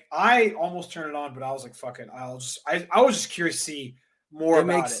 Like, I almost turned it on, but I was like, fuck it. I was just curious to see more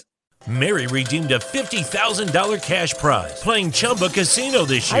about it. Mary redeemed a $50,000 cash prize playing Chumba Casino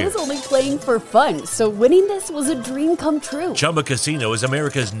this year. I was only playing for fun, so winning this was a dream come true. Chumba Casino is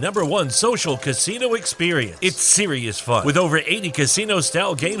America's #1 social casino experience. It's serious fun. With over 80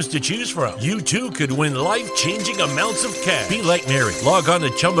 casino-style games to choose from, you too could win life-changing amounts of cash. Be like Mary. Log on to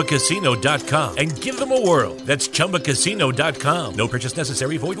ChumbaCasino.com and give them a whirl. That's ChumbaCasino.com. No purchase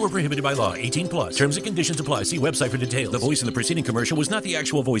necessary. Void or prohibited by law. 18+. Terms and conditions apply. See website for details. The voice in the preceding commercial was not the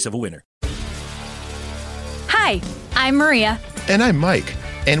actual voice of a winner. Hi, I'm Maria. And I'm Mike.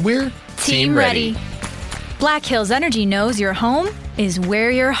 And we're Team Ready. Black Hills Energy knows your home is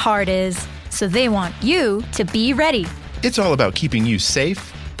where your heart is, so they want you to be ready. It's all about keeping you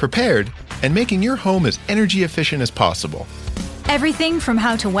safe, prepared, and making your home as energy efficient as possible. Everything from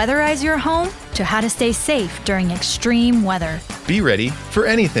how to weatherize your home to how to stay safe during extreme weather. Be ready for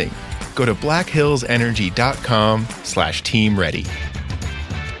anything. Go to blackhillsenergy.com/Team Ready.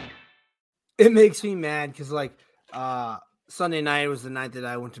 It makes me mad because, like, Sunday night was the night that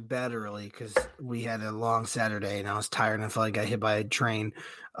I went to bed early because we had a long Saturday and I was tired and I felt like I got hit by a train.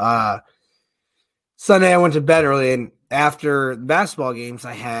 Sunday I went to bed early, and after the basketball games,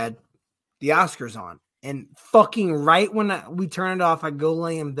 I had the Oscars on. And fucking right when we turn it off, I go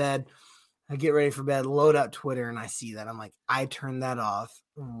lay in bed, I get ready for bed, load up Twitter, and I see that. I'm like, I turned that off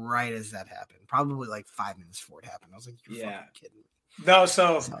right as that happened. Probably like 5 minutes before it happened. I was like, you're fucking kidding me. No,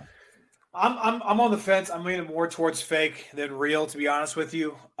 so I'm on the fence. I'm leaning more towards fake than real, to be honest with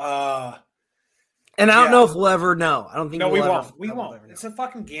you. And I don't know if we'll ever know. I don't think we won't. We won't. It's a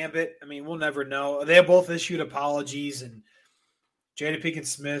fucking gambit. I mean, we'll never know. They have both issued apologies, and Jada Pinkett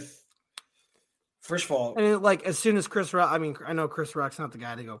Smith. First of all, and like as soon as Chris Rock, I mean, I know Chris Rock's not the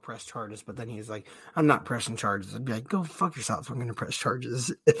guy to go press charges, but then he's like, "I'm not pressing charges." I'd be like, "Go fuck yourself! I'm going to press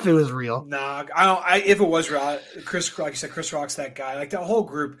charges if it was real." Nah, I don't. If it was real, like you said, Chris Rock's that guy. Like that whole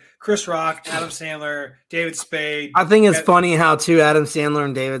group: Chris Rock, Adam Sandler, David Spade. I think it's funny how too Adam Sandler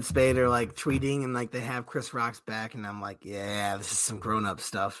and David Spade are like tweeting and like they have Chris Rock's back, and I'm like, "Yeah, this is some grown up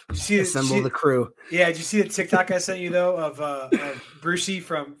stuff." Assemble the crew. Yeah, did you see the TikTok I sent you though of Brucey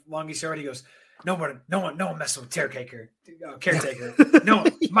from Longest Yard? He goes, No one messing with caretaker. No,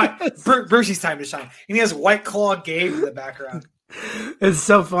 Brucey's time to shine. And he has White Claw Gabe in the background. It's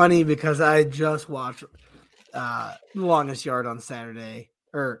so funny because I just watched The Longest Yard on Saturday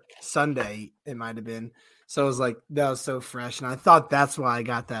or Sunday. It might have been. So it was like that was so fresh, and I thought that's why I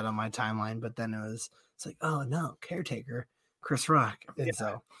got that on my timeline. But then it's like, oh no, caretaker, Chris Rock. And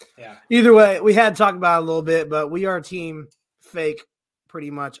either way, we had to talk about it a little bit, but we are team fake. Pretty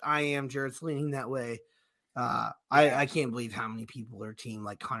much, I am. Jared's leaning that way. I can't believe how many people are team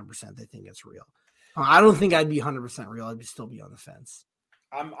like 100%. They think it's real. I don't think I'd be 100% real. I'd still be on the fence.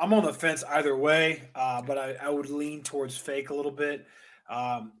 I'm on the fence either way, but I would lean towards fake a little bit,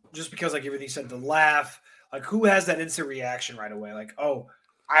 just because like everything said, the laugh. Like who has that instant reaction right away? Like, oh,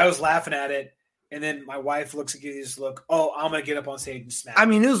 I was laughing at it, and then my wife looks at this look. Oh, I'm gonna get up on stage and snap. I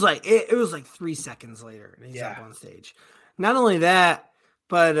mean, it was like 3 seconds later, and he's up on stage. Not only that.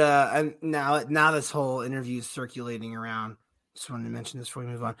 But and now this whole interview is circulating around. Just wanted to mention this before we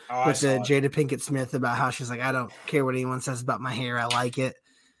move on. With Jada Pinkett Smith about how she's like, I don't care what anyone says about my hair. I like it.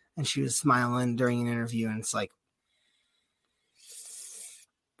 And she was smiling during an interview. And it's like,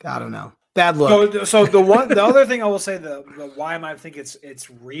 I don't know. Bad look. So the other thing I will say, the why I think it's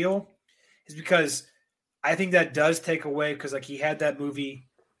real is because I think that does take away because like he had that movie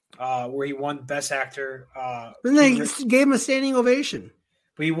where he won Best Actor. And they gave him a standing ovation.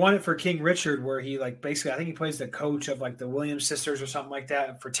 But he won it for King Richard, where he like basically I think he plays the coach of like the Williams sisters or something like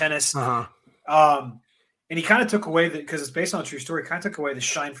that for tennis. And he kind of took away because it's based on a true story. Kind of took away the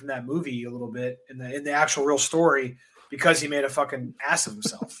shine from that movie a little bit in the actual real story because he made a fucking ass of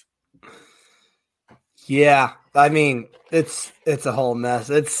himself. Yeah, I mean it's a whole mess.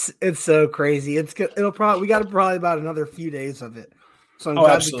 It's so crazy. We got probably about another few days of it. So I'm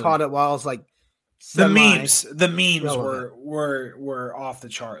glad we caught it while I was like. The memes were off the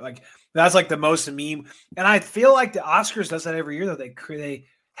chart. Like that's like the most meme, and I feel like the Oscars does that every year. Though they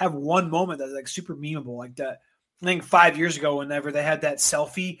have one moment that's like super memeable, like that. I think 5 years ago, whenever they had that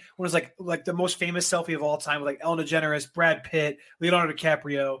selfie, when it was like the most famous selfie of all time, with like Ellen DeGeneres, Brad Pitt, Leonardo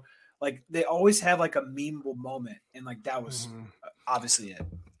DiCaprio. Like they always have like a memeable moment, and like that was obviously it.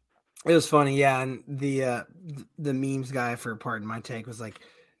 It was funny, yeah. And the memes guy for Pardon My Take was like,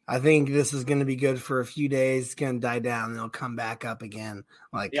 I think this is going to be good for a few days. It's going to die down, and it'll come back up again.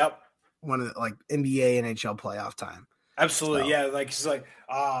 Like, one of the, like NBA, NHL playoff time. Absolutely, yeah. Like she's like,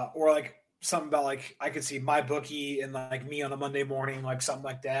 or like something about like I could see my bookie and like me on a Monday morning, like something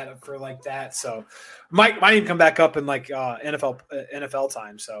like that for like that. So might even come back up in like NFL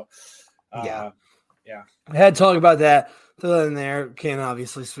time. So yeah. I had to talk about that. Throw in there. Can't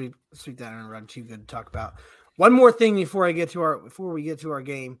obviously sweep that under the rug. Too good to talk about. One more thing before we get to our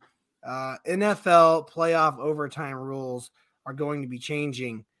game, NFL playoff overtime rules are going to be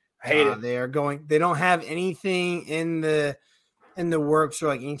changing. I hate it. They don't have anything in the works or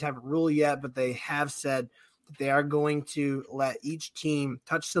like any type of rule yet, but they have said that they are going to let each team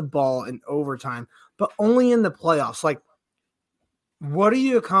touch the ball in overtime, but only in the playoffs. Like, what are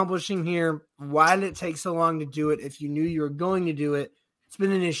you accomplishing here? Why did it take so long to do it? If you knew you were going to do it, it's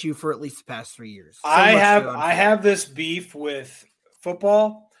been an issue for at least the past 3 years. I have this beef with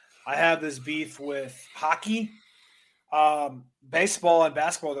football. I have this beef with hockey. Baseball and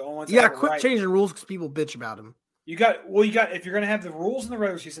basketball are the only ones. Yeah, quit changing rules because people bitch about them. You got if you're going to have the rules in the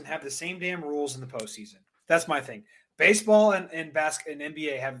regular season, have the same damn rules in the postseason. That's my thing. Baseball and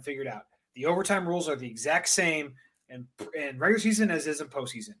NBA haven't figured out. The overtime rules are the exact same in regular season as is in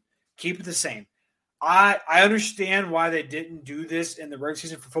postseason. Keep it the same. I understand why they didn't do this in the regular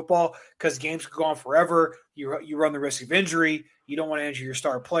season for football because games could go on forever. You run the risk of injury. You don't want to injure your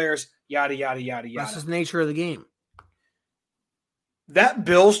star players. Yada yada yada yada. That's just the nature of the game. That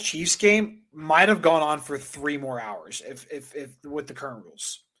Bills-Chiefs game might have gone on for 3 more hours if with the current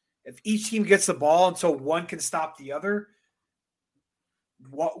rules. If each team gets the ball until one can stop the other,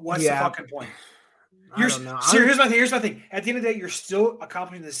 what's the fucking point? I don't know. Here's my thing. At the end of the day, you're still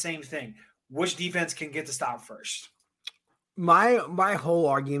accomplishing the same thing. Which defense can get the stop first? My whole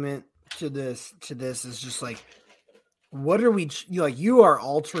argument to this is just like, what are we like? You are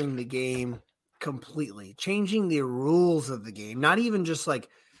altering the game completely, changing the rules of the game. Not even just like,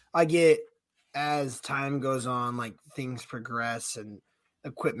 I get as time goes on, like things progress and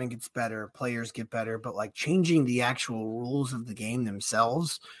equipment gets better, players get better, but like changing the actual rules of the game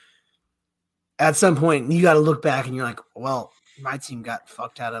themselves. At some point, you got to look back and you're like, well, my team got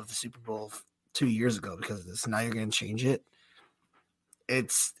fucked out of the Super Bowl 2 years ago because of this. Now you're going to change it.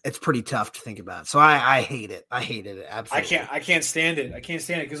 It's pretty tough to think about. So I hate it. I hated it. Absolutely. I can't stand it.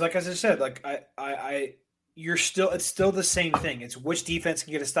 Because like, as I said, like it's still the same thing. It's which defense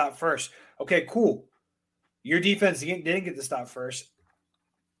can get a stop first. Okay, cool. Your defense didn't get the stop first.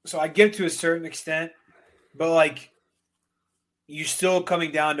 So I get it to a certain extent, but like, you're still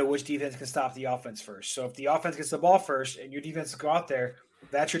coming down to which defense can stop the offense first. So if the offense gets the ball first and your defense go out there,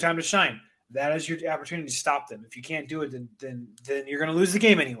 that's your time to shine. That is your opportunity to stop them. If you can't do it, then you're going to lose the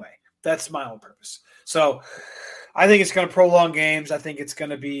game anyway. That's my whole purpose. So I think it's going to prolong games. I think it's going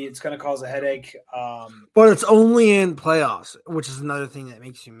to cause a headache. But it's only in playoffs, which is another thing that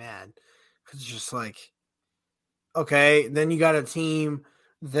makes you mad. Because it's just like, okay, then you got a team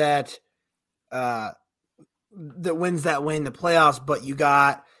that wins that way in the playoffs, but you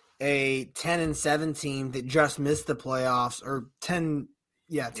got a 10-7 team that just missed the playoffs, or 10-7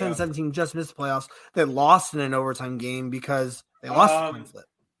 just missed the playoffs that lost in an overtime game because they lost the coin flip.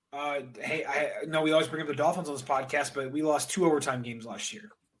 Hey, I know we always bring up the Dolphins on this podcast, but we lost 2 overtime games last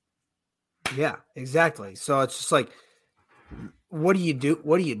year. Yeah, exactly. So it's just like, what do you do?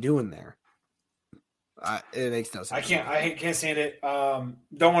 What are you doing there? It makes no sense. I can't stand it.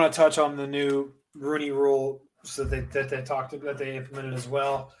 Don't want to touch on the new Rooney Rule that they implemented as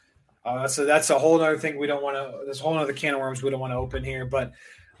well. So that's a whole other thing we don't want to. There's a whole other can of worms we don't want to open here. But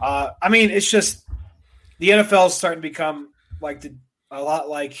I mean, it's just the NFL is starting to become a lot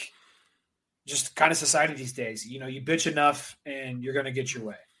like just kind of society these days. You know, you bitch enough and you're going to get your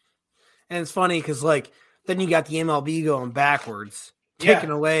way. And it's funny because then you got the MLB going backwards,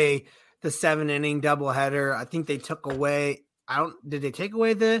 taking away the 7-inning doubleheader. I think they took away. Did they take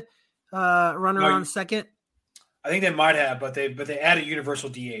away the runner on second? I think they might have, but they added universal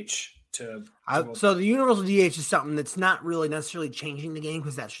DH to so the universal DH is something that's not really necessarily changing the game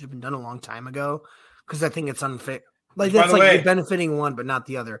because that should have been done a long time ago. Because I think it's unfair. Like that's like you're benefiting one, but not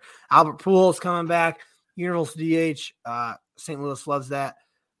the other. Albert Pujols coming back, universal DH. St. Louis loves that.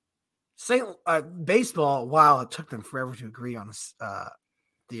 Baseball, while it took them forever to agree on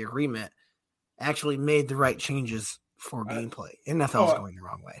the agreement, actually made the right changes for gameplay. NFL is going the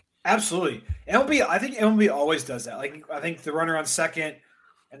wrong way. Absolutely. I think MLB always does that. Like, I think the runner on second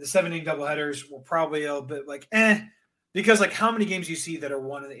and the 7-inning doubleheaders were probably a bit because like how many games you see that are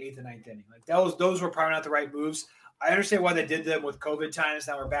won in the 8th and 9th inning? Like those were probably not the right moves. I understand why they did them with COVID times.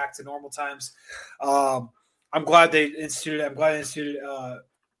 Now we're back to normal times. I'm glad they instituted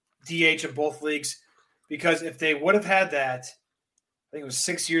DH in both leagues, because if they would have had that, I think it was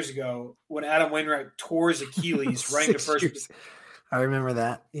 6 years ago when Adam Wainwright tore his Achilles running to first. I remember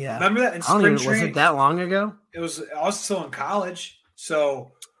that. Yeah. Remember that in spring training? Was it that long ago? I was still in college.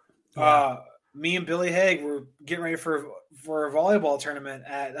 So me and Billy Haig were getting ready for a volleyball tournament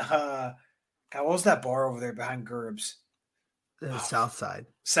at what was that bar over there behind Gerbs? South Side.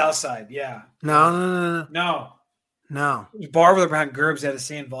 South Side, yeah. No. Bar over there behind Gerbs had a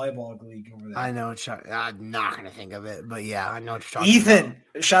sand volleyball league over there. I know. I'm not going to think of it, but yeah, I know what you're talking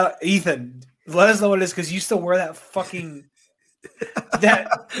about. Shout out Ethan. Let us know what it is, because you still wear that fucking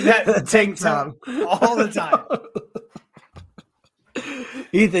that tank top all the time.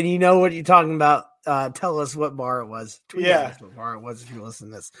 Ethan, you know what you're talking about. Tell us what bar it was. Tweet us what bar it was if you listen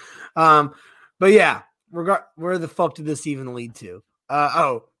to this. But yeah, where the fuck did this even lead to?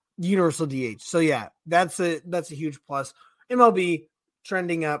 Universal DH. So yeah, that's a huge plus. MLB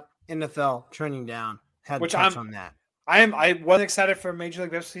trending up, NFL trending down. Had to touch on that. I wasn't excited for Major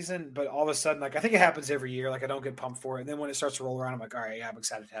League Baseball season, but all of a sudden, like, I think it happens every year. Like, I don't get pumped for it, and then when it starts to roll around, I'm like, all right, yeah, I'm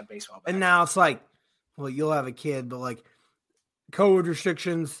excited to have baseball back. And now it's like, well, you'll have a kid, but like, COVID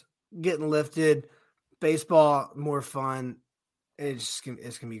restrictions getting lifted, baseball more fun. It's gonna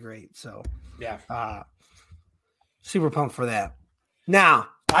be great. So yeah, super pumped for that. Now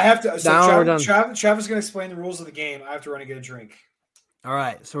I have to. So Travis gonna explain the rules of the game. I have to run and get a drink. All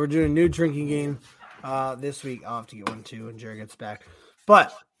right, so we're doing a new drinking game this week. I'll have to get one too when Jared gets back.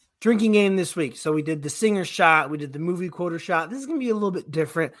 But drinking game this week. So we did the singer shot. We did the movie quoter shot. This is gonna be a little bit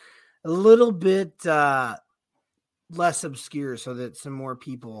different, a little bit less obscure so that some more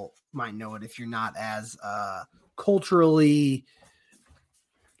people might know it if you're not as culturally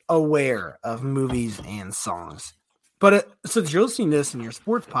aware of movies and songs. But since you're listening to this in your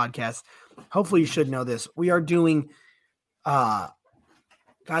sports podcast, hopefully you should know this. We are doing God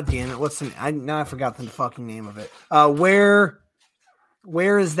damn it, I forgot the fucking name of it. Where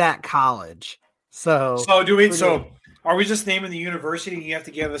is that college? So are we just naming the university and you have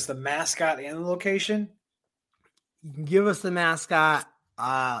to give us the mascot and the location? You can give us the mascot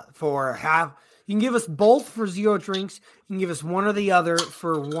for half. You can give us both for 0 drinks. You can give us one or the other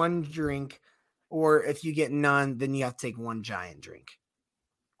for 1 drink. Or if you get none, then you have to take 1 giant drink.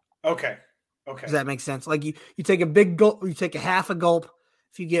 Okay. Does that make sense? Like you take a big gulp, you take a half a gulp.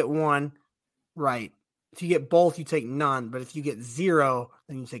 If you get 1, right. If you get both, you take none. But if you get 0,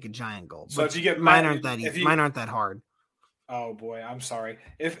 then you take a giant gulp. So if you get mine aren't that hard. Oh boy, I'm sorry.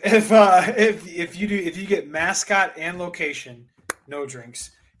 If you get mascot and location, no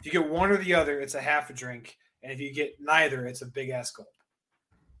drinks. If you get one or the other, it's a half a drink, and if you get neither, it's a big ass gulp.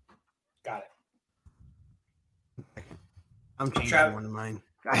 Got it. I'm changing one of mine.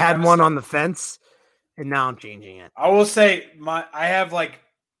 I had one on the fence, and now I'm changing it. I will say I'm not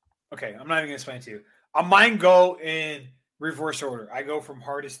even gonna explain it to you. Mine go in reverse order. I go from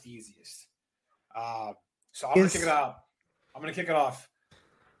hardest to easiest. So I'm gonna kick it out. I'm going to kick it off.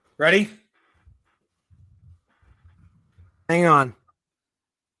 Ready? Hang on.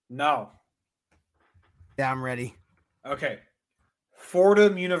 No. Yeah, I'm ready. Okay.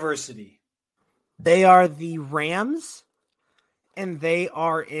 Fordham University. They are the Rams, and they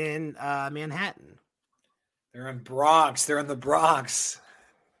are in Manhattan. They're in Bronx. They're in the Bronx.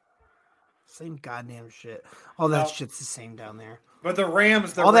 Same goddamn shit. All that shit's the same down there. But the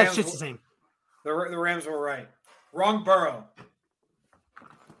Rams... that shit's the same. The Rams were right. Wrong borough.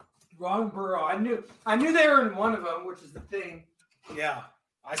 I knew they were in one of them, which is the thing. Yeah.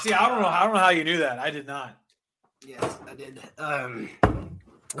 I see. I don't know how you knew that. I did not. Yes, I did. I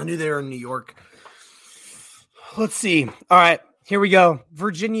knew they were in New York. Let's see. All right, here we go.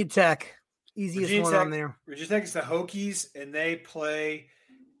 Virginia Tech. Easiest one on there. Virginia Tech is the Hokies, and they play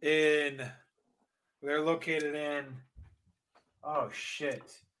in... They're located in... Oh, shit.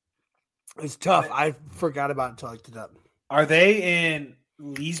 It's tough. I forgot about it until I looked it up. Are they in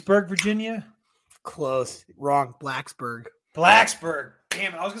Leesburg, Virginia? Close. Wrong. Blacksburg. Blacksburg.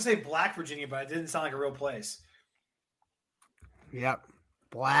 Damn it. I was going to say Black, Virginia, but it didn't sound like a real place. Yep.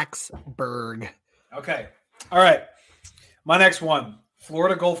 Blacksburg. Okay. All right. My next one.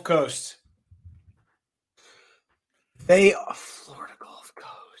 Florida Gulf Coast. Florida Gulf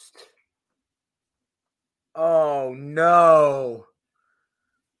Coast. Oh, no.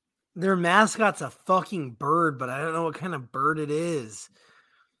 Their mascot's a fucking bird, but I don't know what kind of bird it is.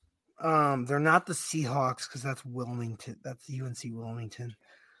 They're not the Seahawks because that's Wilmington. That's UNC Wilmington.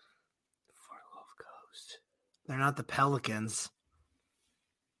 Florida Gulf Coast. They're not the Pelicans.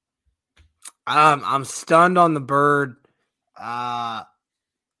 I'm stunned on the bird. They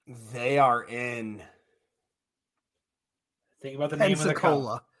are in. Think about the name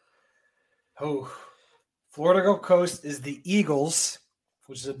Pensacola. of the Oh, Florida Gulf Coast is the Eagles.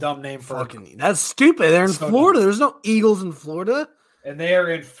 Which is a dumb name for that's stupid. They're in Florida. Dumb. There's no Eagles in Florida. And they are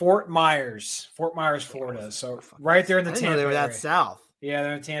in Fort Myers, Florida. So right there in the Tampa they were area. that south. Yeah,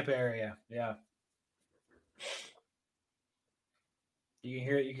 they're in Tampa area. Yeah. You can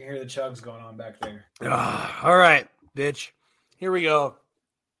hear the chugs going on back there. All right, bitch. Here we go.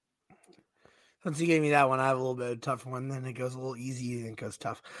 Since you gave me that one, I have a little bit of a tough one. Then it goes a little easy, and it goes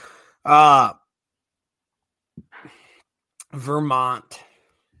tough. Vermont.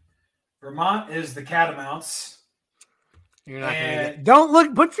 Vermont is the Catamounts. You're not gonna don't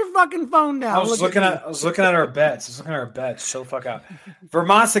look. Put your fucking phone down. I was looking at our bets. Chill the fuck out.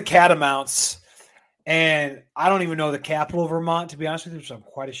 Vermont's the Catamounts, and I don't even know the capital of Vermont, to be honest with you, which I'm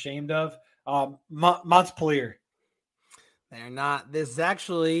quite ashamed of. Montpelier. They're not. This is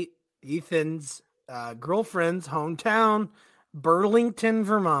actually Ethan's girlfriend's hometown, Burlington,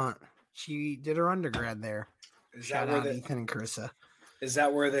 Vermont. She did her undergrad there. Shout out Ethan and Carissa. Is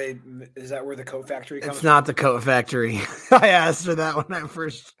that where the coat factory comes It's not the coat factory. I asked her that when I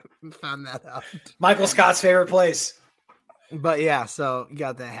first found that out. Michael Scott's favorite place. But yeah, so you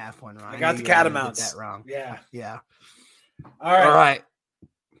got that half one right. I got the Catamounts. That wrong. Yeah. All right,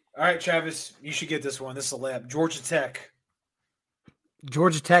 Travis, you should get this one. This is a layup. Georgia Tech.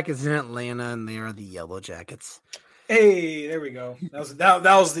 Georgia Tech is in Atlanta, and they are the Yellow Jackets. Hey, there we go. That was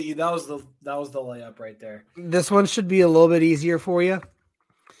the layup right there. This one should be a little bit easier for you.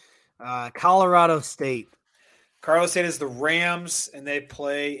 Colorado State. Colorado State is the Rams, and they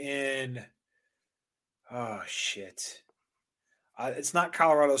play in. Oh, shit. It's not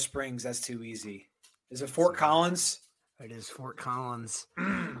Colorado Springs. That's too easy. Is it Fort Collins? It is Fort Collins.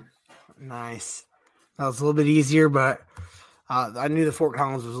 Nice. That was a little bit easier, but I knew the Fort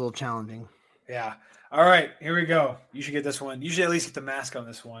Collins was a little challenging. Yeah. All right, here we go. You should get this one. You should at least get the mask on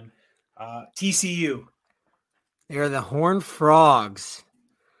this one. TCU. They're the Horned Frogs.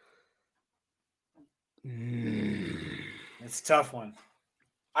 It's a tough one.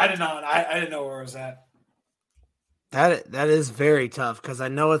 I didn't know where it was at. That is very tough because I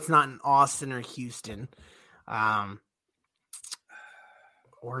know it's not in Austin or Houston,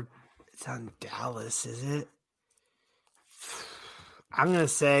 or it's on Dallas. Is it? I'm gonna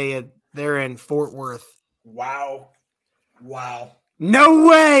say they're in Fort Worth. Wow. No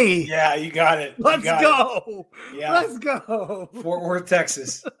way! Yeah, you got it. Let's go. Yeah, let's go. Fort Worth,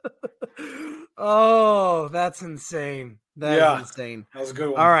 Texas. Oh, that's insane. That is insane. That was a good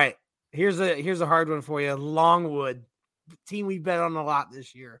one. All right. Here's a hard one for you. Longwood, team we bet on a lot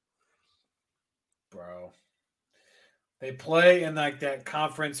this year. Bro. They play in like that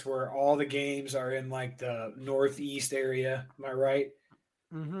conference where all the games are in like the Northeast area. Am I right?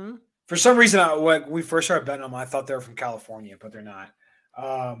 Mm-hmm. For some reason, when we first started betting them, I thought they were from California, but they're not.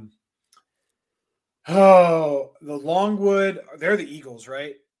 The Longwood, they're the Eagles,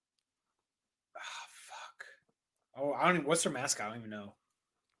 right? Oh, fuck. Oh, I don't even, what's their mascot? I don't even know.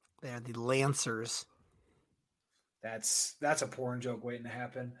 They're the Lancers. That's a porn joke waiting to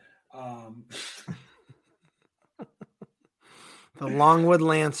happen. The Longwood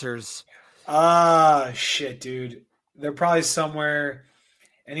Lancers. Shit, dude. They're probably somewhere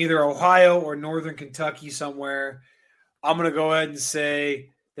in either Ohio or Northern Kentucky somewhere. I'm going to go ahead and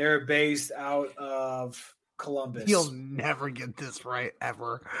say they're based out of Columbus. You'll never get this right,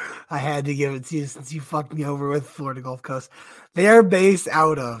 ever. I had to give it to you since you fucked me over with Florida Gulf Coast. They are based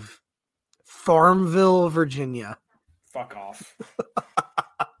out of Farmville, Virginia. Fuck off.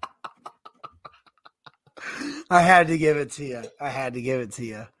 I had to give it to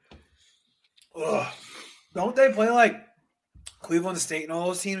you. Ugh. Don't they play like Cleveland State and all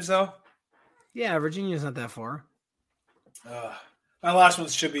those teams, though? Yeah, Virginia's not that far. My last one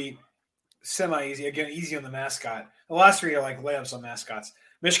should be semi-easy. Again, easy on the mascot. The last three are like layups on mascots.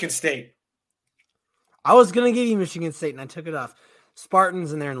 Michigan State. I was going to give you Michigan State, and I took it off.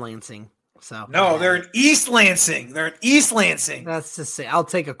 Spartans, and they're in Lansing. So no, they're in East Lansing. That's to say, I'll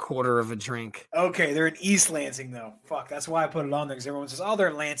take a quarter of a drink. Okay, they're in East Lansing, though. Fuck, that's why I put it on there, because everyone says, oh, they're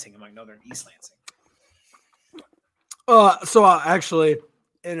in Lansing. I'm like, no, they're in East Lansing. So actually,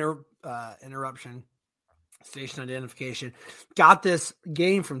 interruption, station identification. Got this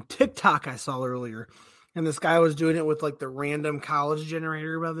game from TikTok I saw earlier, and this guy was doing it with like the random college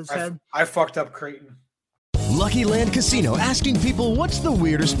generator above his head. I fucked up Creighton. Lucky Land Casino, asking people, what's the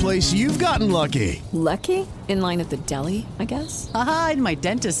weirdest place you've gotten lucky? Lucky? In line at the deli, I guess? Aha, in my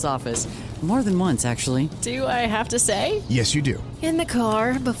dentist's office. More than once, actually. Do I have to say? Yes, you do. In the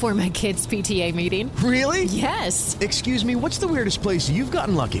car before my kids' PTA meeting. Really? Yes. Excuse me, what's the weirdest place you've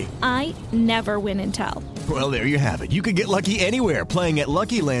gotten lucky? I never win and tell. Well, there you have it. You can get lucky anywhere, playing at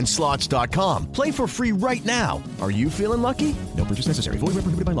LuckyLandSlots.com. Play for free right now. Are you feeling lucky? No purchase necessary. Void where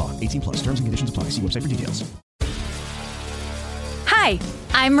prohibited by law. 18+. Terms and conditions apply. See website for details. Hi,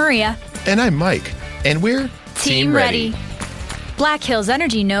 I'm Maria. And I'm Mike. And we're Team Ready. Black Hills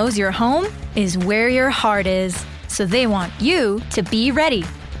Energy knows your home is where your heart is, so they want you to be ready.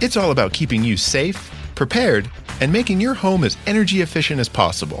 It's all about keeping you safe, prepared, and making your home as energy efficient as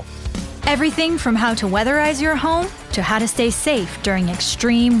possible. Everything from how to weatherize your home to how to stay safe during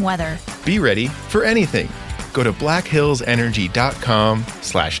extreme weather. Be ready for anything. Go to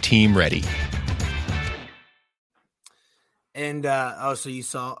blackhillsenergy.com/Team Ready. And so you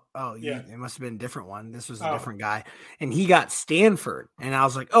saw? It must have been a different one. This was a different guy, and he got Stanford, and I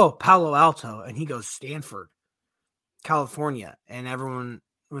was like, oh, Palo Alto, and he goes Stanford, California, and everyone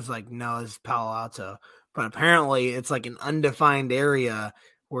was like, no, it's Palo Alto, but apparently it's like an undefined area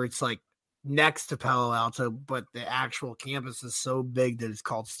where it's like next to Palo Alto, but the actual campus is so big that it's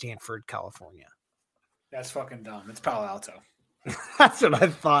called Stanford, California. That's fucking dumb. It's Palo Alto. That's what I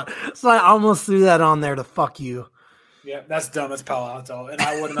thought. So I almost threw that on there to fuck you. Yeah, that's dumb. It's Palo Alto. And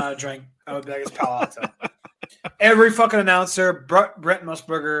I would not have drank. I would be like, it's Palo Alto. Every fucking announcer, Brett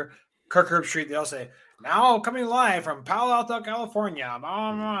Musburger, Kirk Herbstreit, they all say, now coming live from Palo Alto, California.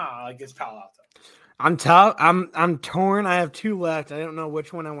 Like, it's Palo Alto. I'm torn. I have two left. I don't know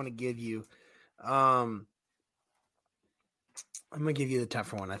which one I want to give you. I'm going to give you the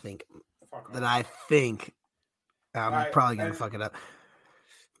tougher one, I think. I'm probably going to fuck it up.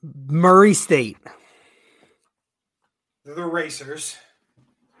 Murray State. They're the Racers.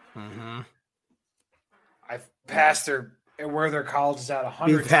 Mm-hmm. I've passed where their college is at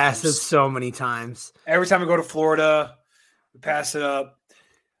 100 We've passed it times. so many times. Every time we go to Florida, we pass it up.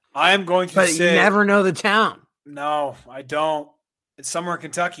 I am going to But say... you never know the town. No, I don't. It's somewhere in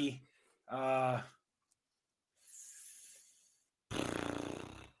Kentucky.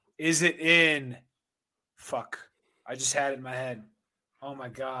 Is it in... Fuck. I just had it in my head. Oh, my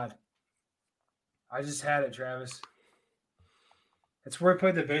God. I just had it, Travis. It's where we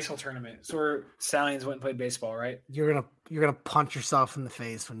played the baseball tournament. It's where Stallions went and played baseball, right? You're gonna punch yourself in the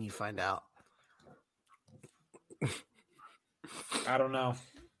face when you find out. I don't know.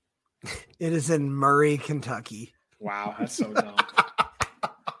 It is in Murray, Kentucky. Wow, that's so dumb.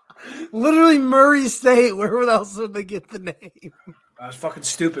 Literally Murray State. Where else would they get the name? That's fucking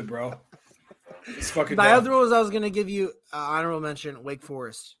stupid, bro. It's fucking My dumb. other one was I was going to give you honorable mention, Wake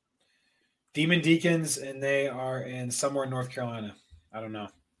Forest. Demon Deacons, and they are in somewhere in North Carolina. I don't know.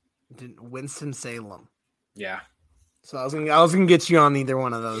 Winston-Salem. Yeah. So I was gonna get you on either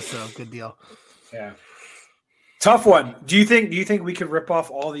one of those. So good deal. Yeah. Tough one. Do you think we could rip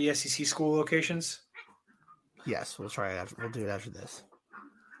off all the SEC school locations? Yes, we'll try it. We'll do it after this.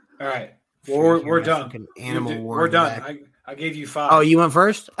 All right. Well, we're done. Animal we're done. I gave you 5. Oh, you went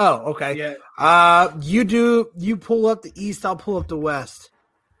first? Oh, okay. Yeah. You pull up the East. I'll pull up the West.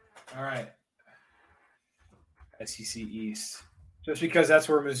 All right. SEC East. Just because that's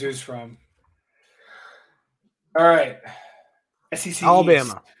where Mizzou's from. All right. SEC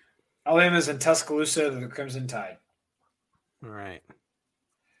Alabama. East. Alabama's in Tuscaloosa, the Crimson Tide. All right.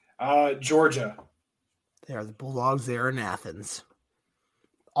 Georgia. They are the Bulldogs. They are in Athens.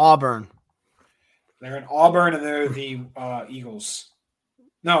 Auburn. They're in Auburn, and they're the Eagles.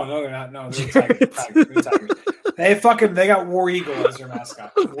 No, they're not. No, they're the Tigers. They're the Tigers. They got War Eagle as their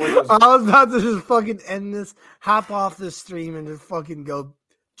mascot. War Eagles. I was about to just fucking end this, hop off this stream, and just fucking go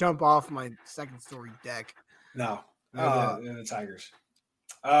jump off my second story deck. No, they're the Tigers.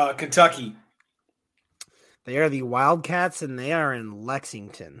 Kentucky. They are the Wildcats, and they are in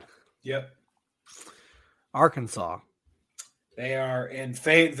Lexington. Yep. Arkansas. They are in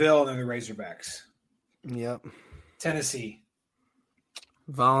Fayetteville, and they're the Razorbacks. Yep. Tennessee.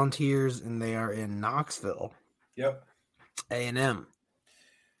 Volunteers, and they are in Knoxville. Yep. A&M.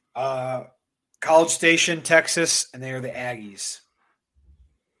 College Station, Texas, and they are the Aggies.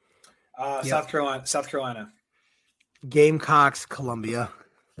 Yep. South Carolina. Gamecocks, Columbia.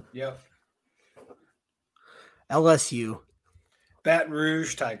 Yep. LSU. Baton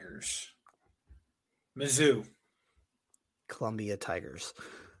Rouge Tigers. Mizzou. Columbia Tigers.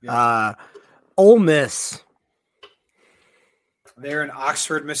 Yep. Ole Miss. They're in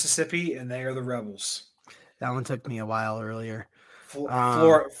Oxford, Mississippi, and they are the Rebels. That one took me a while earlier.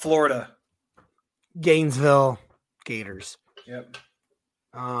 Florida. Gainesville Gators. Yep.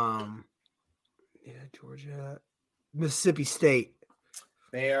 Georgia. Mississippi State.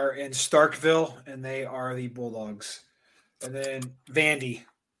 They are in Starkville, and they are the Bulldogs. And then Vandy.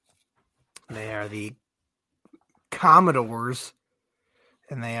 They are the Commodores,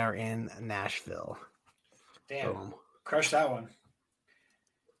 and they are in Nashville. Damn. Boom. Crush that one.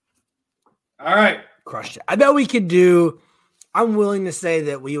 All right. Crushed it. I bet we could do, I'm willing to say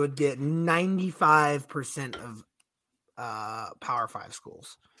that we would get 95% of Power 5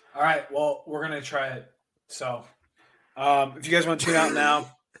 schools. All right. Well, we're going to try it. So if you guys want to tune out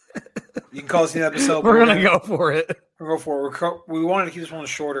now, you can call us the episode. We're going to go for it. We'll go for it. We wanted to keep this one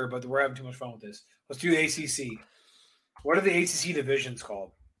shorter, but we're having too much fun with this. Let's do the ACC. What are the ACC divisions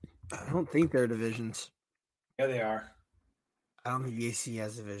called? I don't think they're divisions. Yeah, they are. I don't think the ACC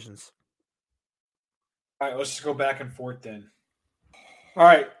has divisions. All right, let's just go back and forth then. All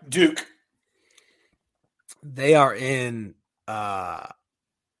right, Duke. They are in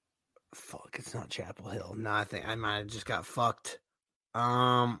it's not Chapel Hill. No, I think I might have just got fucked.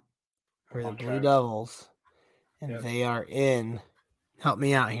 We're the Blue Devils. And they are in, help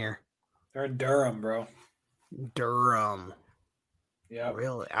me out here. They're in Durham, bro. Durham. Yeah.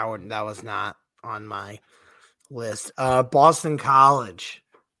 Really? That was not on my list. Boston College.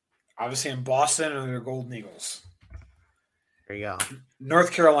 Obviously in Boston, and they're Golden Eagles. There you go.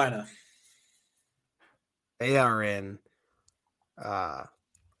 North Carolina. They are in, I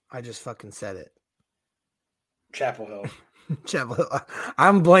just fucking said it. Chapel Hill. Chapel Hill.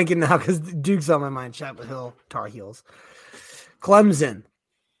 I'm blanking now because Duke's on my mind. Chapel Hill, Tar Heels. Clemson.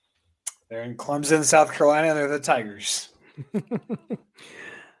 They're in Clemson, South Carolina, and they're the Tigers.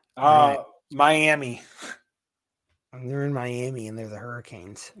 Right. Miami. They're in Miami, and they're the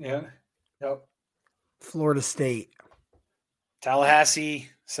Hurricanes. Yeah. Yep. Florida State. Tallahassee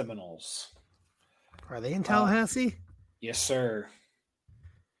Seminoles. Are they in Tallahassee? Yes, sir.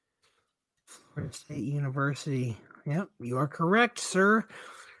 State University. Yep, you are correct, sir.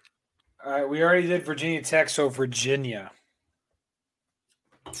 All right, we already did Virginia Tech, so Virginia.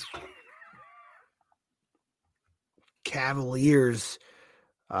 Cavaliers.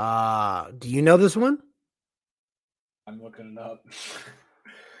 Do you know this one? I'm looking it up.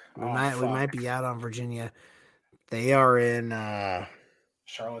 We might be out on Virginia. They are in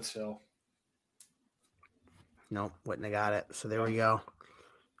Charlottesville. Nope, wouldn't have got it. So there we go.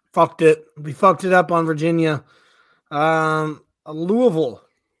 Fucked it. We fucked it up on Virginia. Louisville.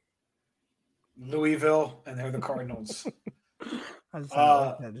 Louisville, and they're the Cardinals. I just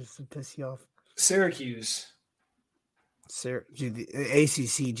like that just to piss you off. Syracuse. Dude, the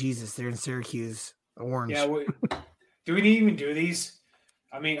ACC, Jesus, they're in Syracuse. Orange. Yeah, do we even do these?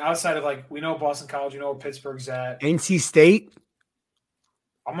 I mean, outside of we know Boston College, we know where Pittsburgh's at. NC State.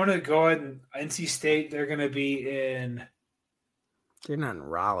 I'm going to go ahead and NC State, they're going to be in. They're not in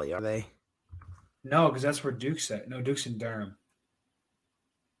Raleigh, are they? No, because that's where Duke's at. No, Duke's in Durham.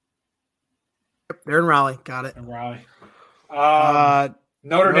 Yep, they're in Raleigh. Got it. In Raleigh.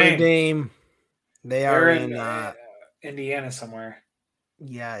 Notre Dame. They are in Indiana somewhere.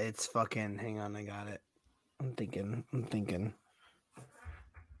 Yeah, it's fucking. Hang on, I got it. I'm thinking.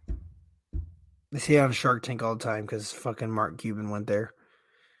 They see it on Shark Tank all the time because fucking Mark Cuban went there.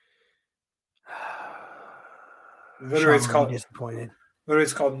 Literally, it's called disappointed. Literally,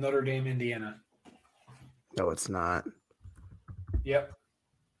 it's called Notre Dame, Indiana. No, it's not. Yep.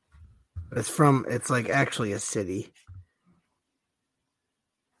 It's like actually a city.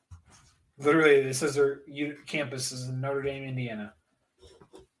 Literally, this is their campus is in Notre Dame, Indiana.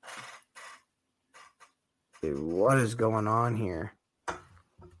 Dude, what is going on here?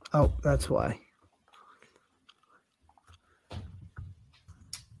 Oh, that's why.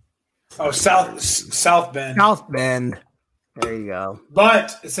 Oh, South Bend. South Bend. There you go.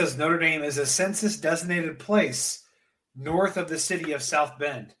 But it says Notre Dame is a census-designated place north of the city of South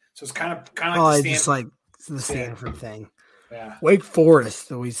Bend. So it's kind of like just like the Stanford thing. Yeah. Wake Forest,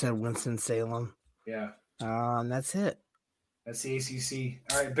 so we said Winston-Salem. Yeah. That's it. That's the ACC.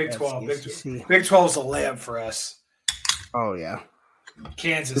 All right, Big 12. ACC. Big 12 is a layup for us. Oh, yeah.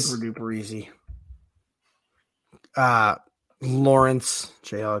 Kansas. Super duper easy. Lawrence,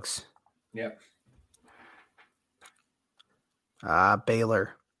 Jayhawks. Yep.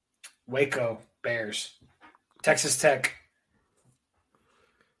 Baylor. Waco, Bears. Texas Tech.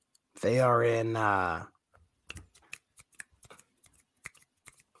 They are in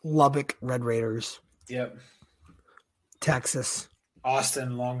Lubbock, Red Raiders. Yep. Texas.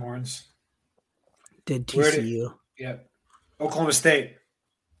 Austin, Longhorns. Did TCU. Yep. Oklahoma State.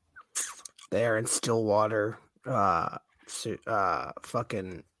 They are in Stillwater.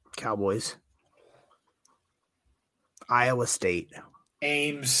 Fucking Cowboys. Iowa State.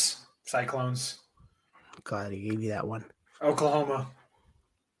 Ames, Cyclones. Glad he gave you that one. Oklahoma.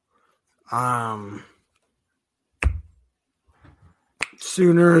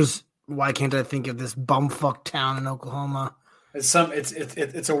 Sooners. Why can't I think of this bumfuck town in Oklahoma? It's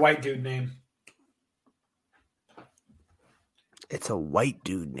a white dude name. It's a white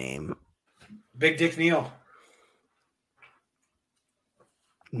dude name. Big Dick Neal.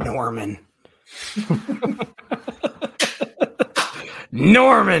 Norman.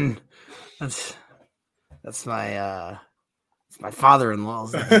 Norman. That's my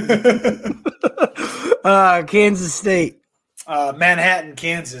father-in-law's name. Kansas State. Manhattan,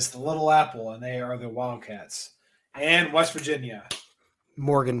 Kansas, the Little Apple, and they are the Wildcats. And West Virginia.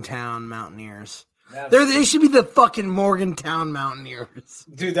 Morgantown Mountaineers. They should be the fucking Morgantown Mountaineers.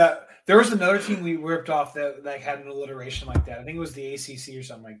 Dude, there was another team we ripped off that had an alliteration like that. I think it was the ACC or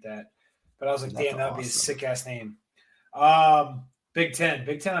something like that. But I was like, damn, that would be a sick-ass name. Big Ten.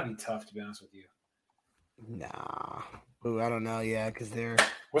 Big Ten would be tough, to be honest with you. Nah. Ooh, I don't know. Yeah, because they're...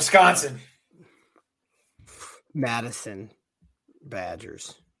 Wisconsin. Madison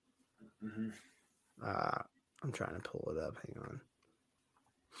Badgers. Mm-hmm. I'm trying to pull it up. Hang on.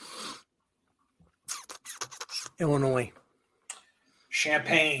 Illinois.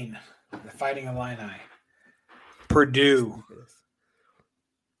 Champaign. The Fighting Illini. Purdue.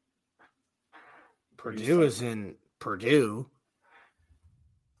 Purdue is in Purdue.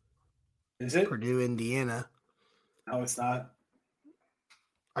 Is it? Purdue, Indiana. No, it's not.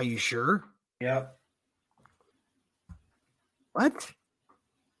 Are you sure? Yep. What?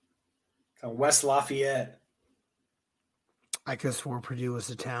 So West Lafayette. I could have swore Purdue was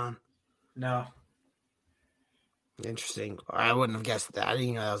a town. No. Interesting. I wouldn't have guessed that. I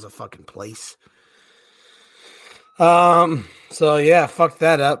didn't know that was a fucking place. So yeah, fuck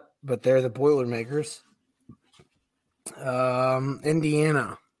that up. But they're the Boilermakers.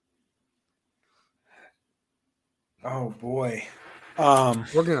 Indiana. Oh boy.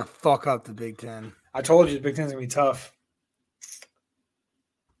 We're gonna fuck up the Big Ten. I told you the Big Ten's gonna be tough.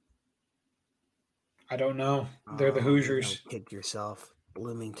 I don't know. They're the Hoosiers. Kick yourself,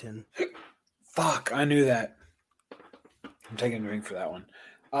 Bloomington. Fuck, I knew that. I'm taking a drink for that one.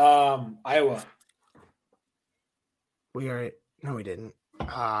 Iowa. No, we didn't.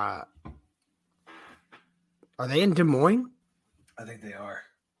 Are they in Des Moines? I think they are.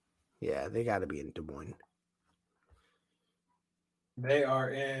 Yeah, they got to be in Des Moines. They are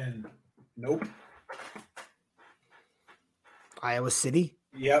in. Nope. Iowa City.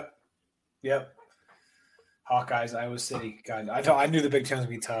 Yep. Hawkeyes, Iowa City. God, I knew the Big Ten was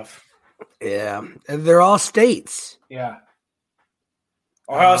gonna be tough. Yeah, and they're all states. Yeah.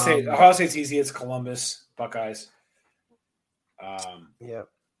 Ohio State's easy. It's Columbus Buckeyes. Yep.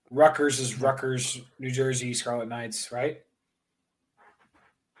 Rutgers is Rutgers, New Jersey Scarlet Knights, right?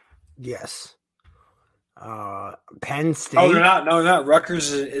 Yes. Penn State. Oh, they're not. No, not.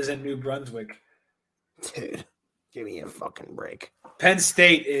 Rutgers is in New Brunswick. Dude, give me a fucking break. Penn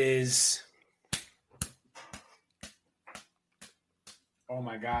State is. Oh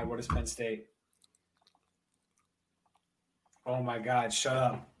my God! What is Penn State? Oh my God! Shut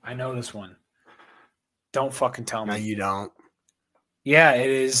up! I know this one. Don't fucking tell me. No, you don't. Yeah, it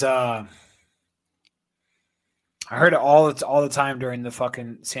is. I heard it all the time during the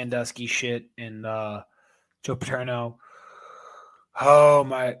fucking Sandusky shit and Joe Paterno. Oh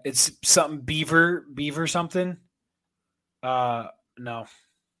my! It's something Beaver something. No.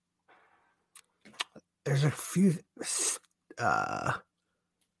 There's a few.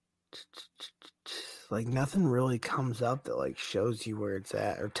 Like nothing really comes up that like shows you where it's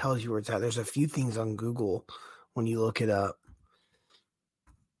at or tells you where it's at. There's a few things on Google when you look it up.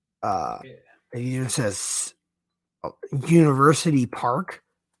 It even says University Park,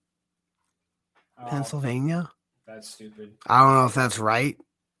 Pennsylvania. That's stupid. I don't know if that's right.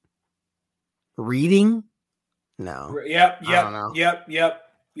 Reading? No. Yep. I don't know.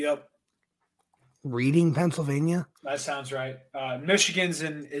 Yep. Reading, Pennsylvania. That sounds right. Michigan's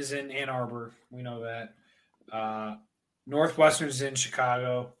is in Ann Arbor. We know that. Northwestern's in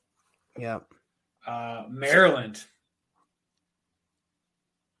Chicago. Yep. Maryland.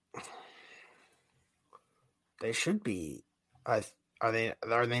 They should be. Are they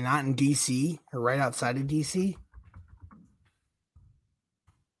not in DC or right outside of DC?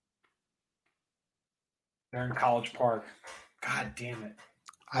 They're in College Park. God damn it.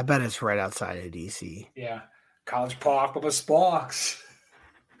 I bet it's right outside of DC. Yeah. College Park with a Sparks.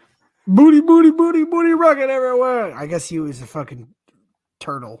 Booty, rocket everywhere. I guess he was a fucking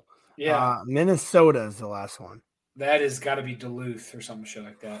turtle. Yeah. Minnesota is the last one. That has got to be Duluth or some shit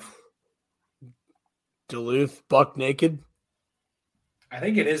like that. Duluth, buck naked. I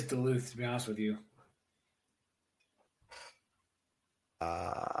think it is Duluth, to be honest with you.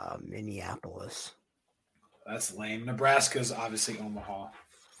 Minneapolis. That's lame. Nebraska's obviously Omaha.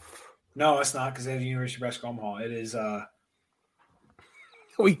 No, it's not because they have the University of Nebraska Omaha. It is.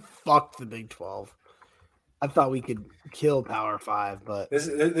 We fucked the Big 12. I thought we could kill Power 5, but this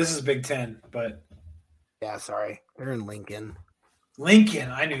is Big 10. But yeah, sorry, they're in Lincoln.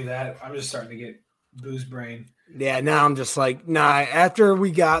 I knew that. I'm just starting to get booze brain. Yeah, now I'm just like, nah. After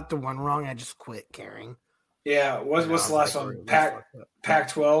we got the one wrong, I just quit caring. Yeah, what's the last one?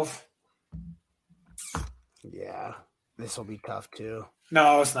 Pac-12. Yeah, this will be tough too.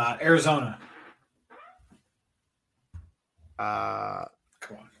 No, it's not. Arizona.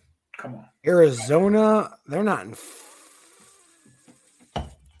 Come on. Arizona, they're not in.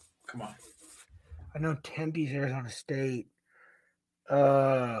 Come on. I know Tempe's Arizona State.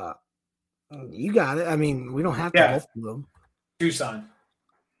 You got it. I mean, we don't have to both of them.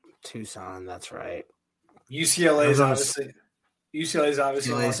 Tucson, that's right. UCLA's obviously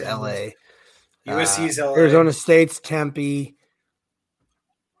LA. USC's LA. Arizona State's Tempe.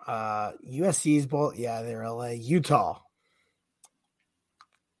 USC's both. Yeah, they're LA. Utah.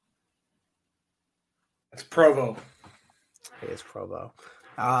 That's Provo. It is Provo.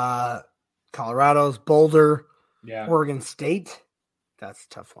 Colorado's Boulder. Yeah. Oregon State. That's a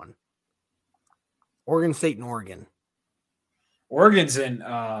tough one. Oregon State and Oregon. Oregon's in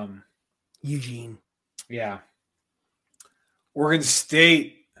Eugene. Yeah. Oregon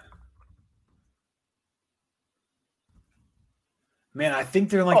State. Man, I think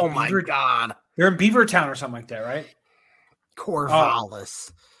they're like my God. They're in Beavertown or something like that, right?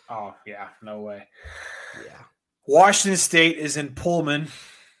 Corvallis. Oh yeah, no way. Yeah. Washington State is in Pullman.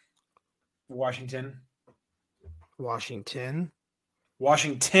 Washington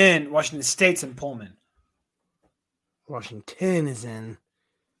State's in Pullman. Washington is in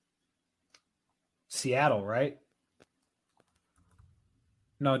Seattle, right?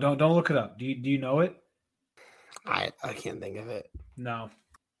 No, don't look it up. Do you know it? I can't think of it. No.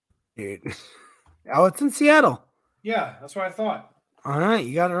 Dude. Oh, it's in Seattle. Yeah, that's what I thought. All right,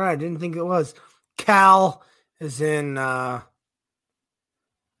 you got it right. I didn't think it was. Cal is in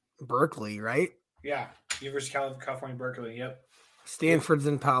Berkeley, right? Yeah, University of California, Berkeley. Yep. Stanford's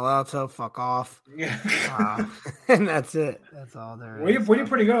in Palo Alto. Fuck off. Yeah. And that's it. That's all there is. We did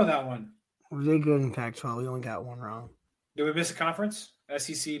pretty good on that one. We did good in Pac-12. We only got one wrong. Did we miss a conference?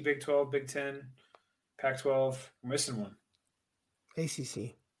 SEC, Big 12, Big 10, Pac-12. We're missing one.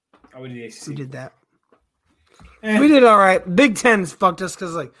 ACC. Oh, we did ACC. We did that. We did all right. Big Ten's fucked us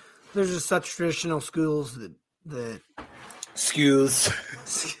because like there's just such traditional schools that schools.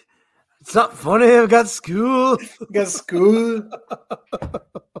 It's not funny. I've got school. Got school.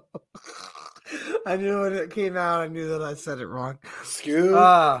 I knew when it came out. I knew that I said it wrong. School.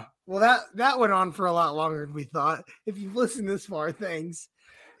 Well, that went on for a lot longer than we thought. If you've listened this far, thanks.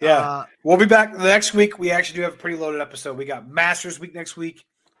 Yeah, we'll be back next week. We actually do have a pretty loaded episode. We got Masters Week next week.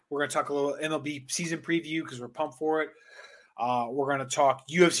 We're going to talk a little MLB season preview because we're pumped for it. We're going to talk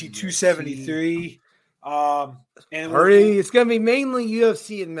UFC 273. And it's going to be mainly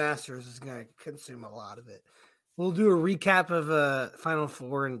UFC and Masters is going to consume a lot of it. We'll do a recap of Final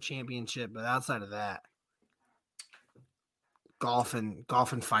Four and championship, but outside of that, golf and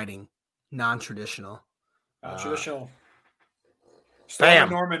fighting, non-traditional. Non-traditional. Storm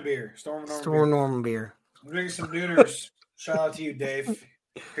Norman beer. Storm Norman beer. I'm drinking some Nooners. Shout out to you, Dave.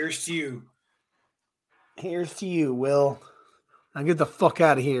 Here's to you. Here's to you, Will. Now get the fuck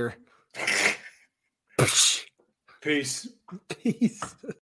out of here. Peace. Peace.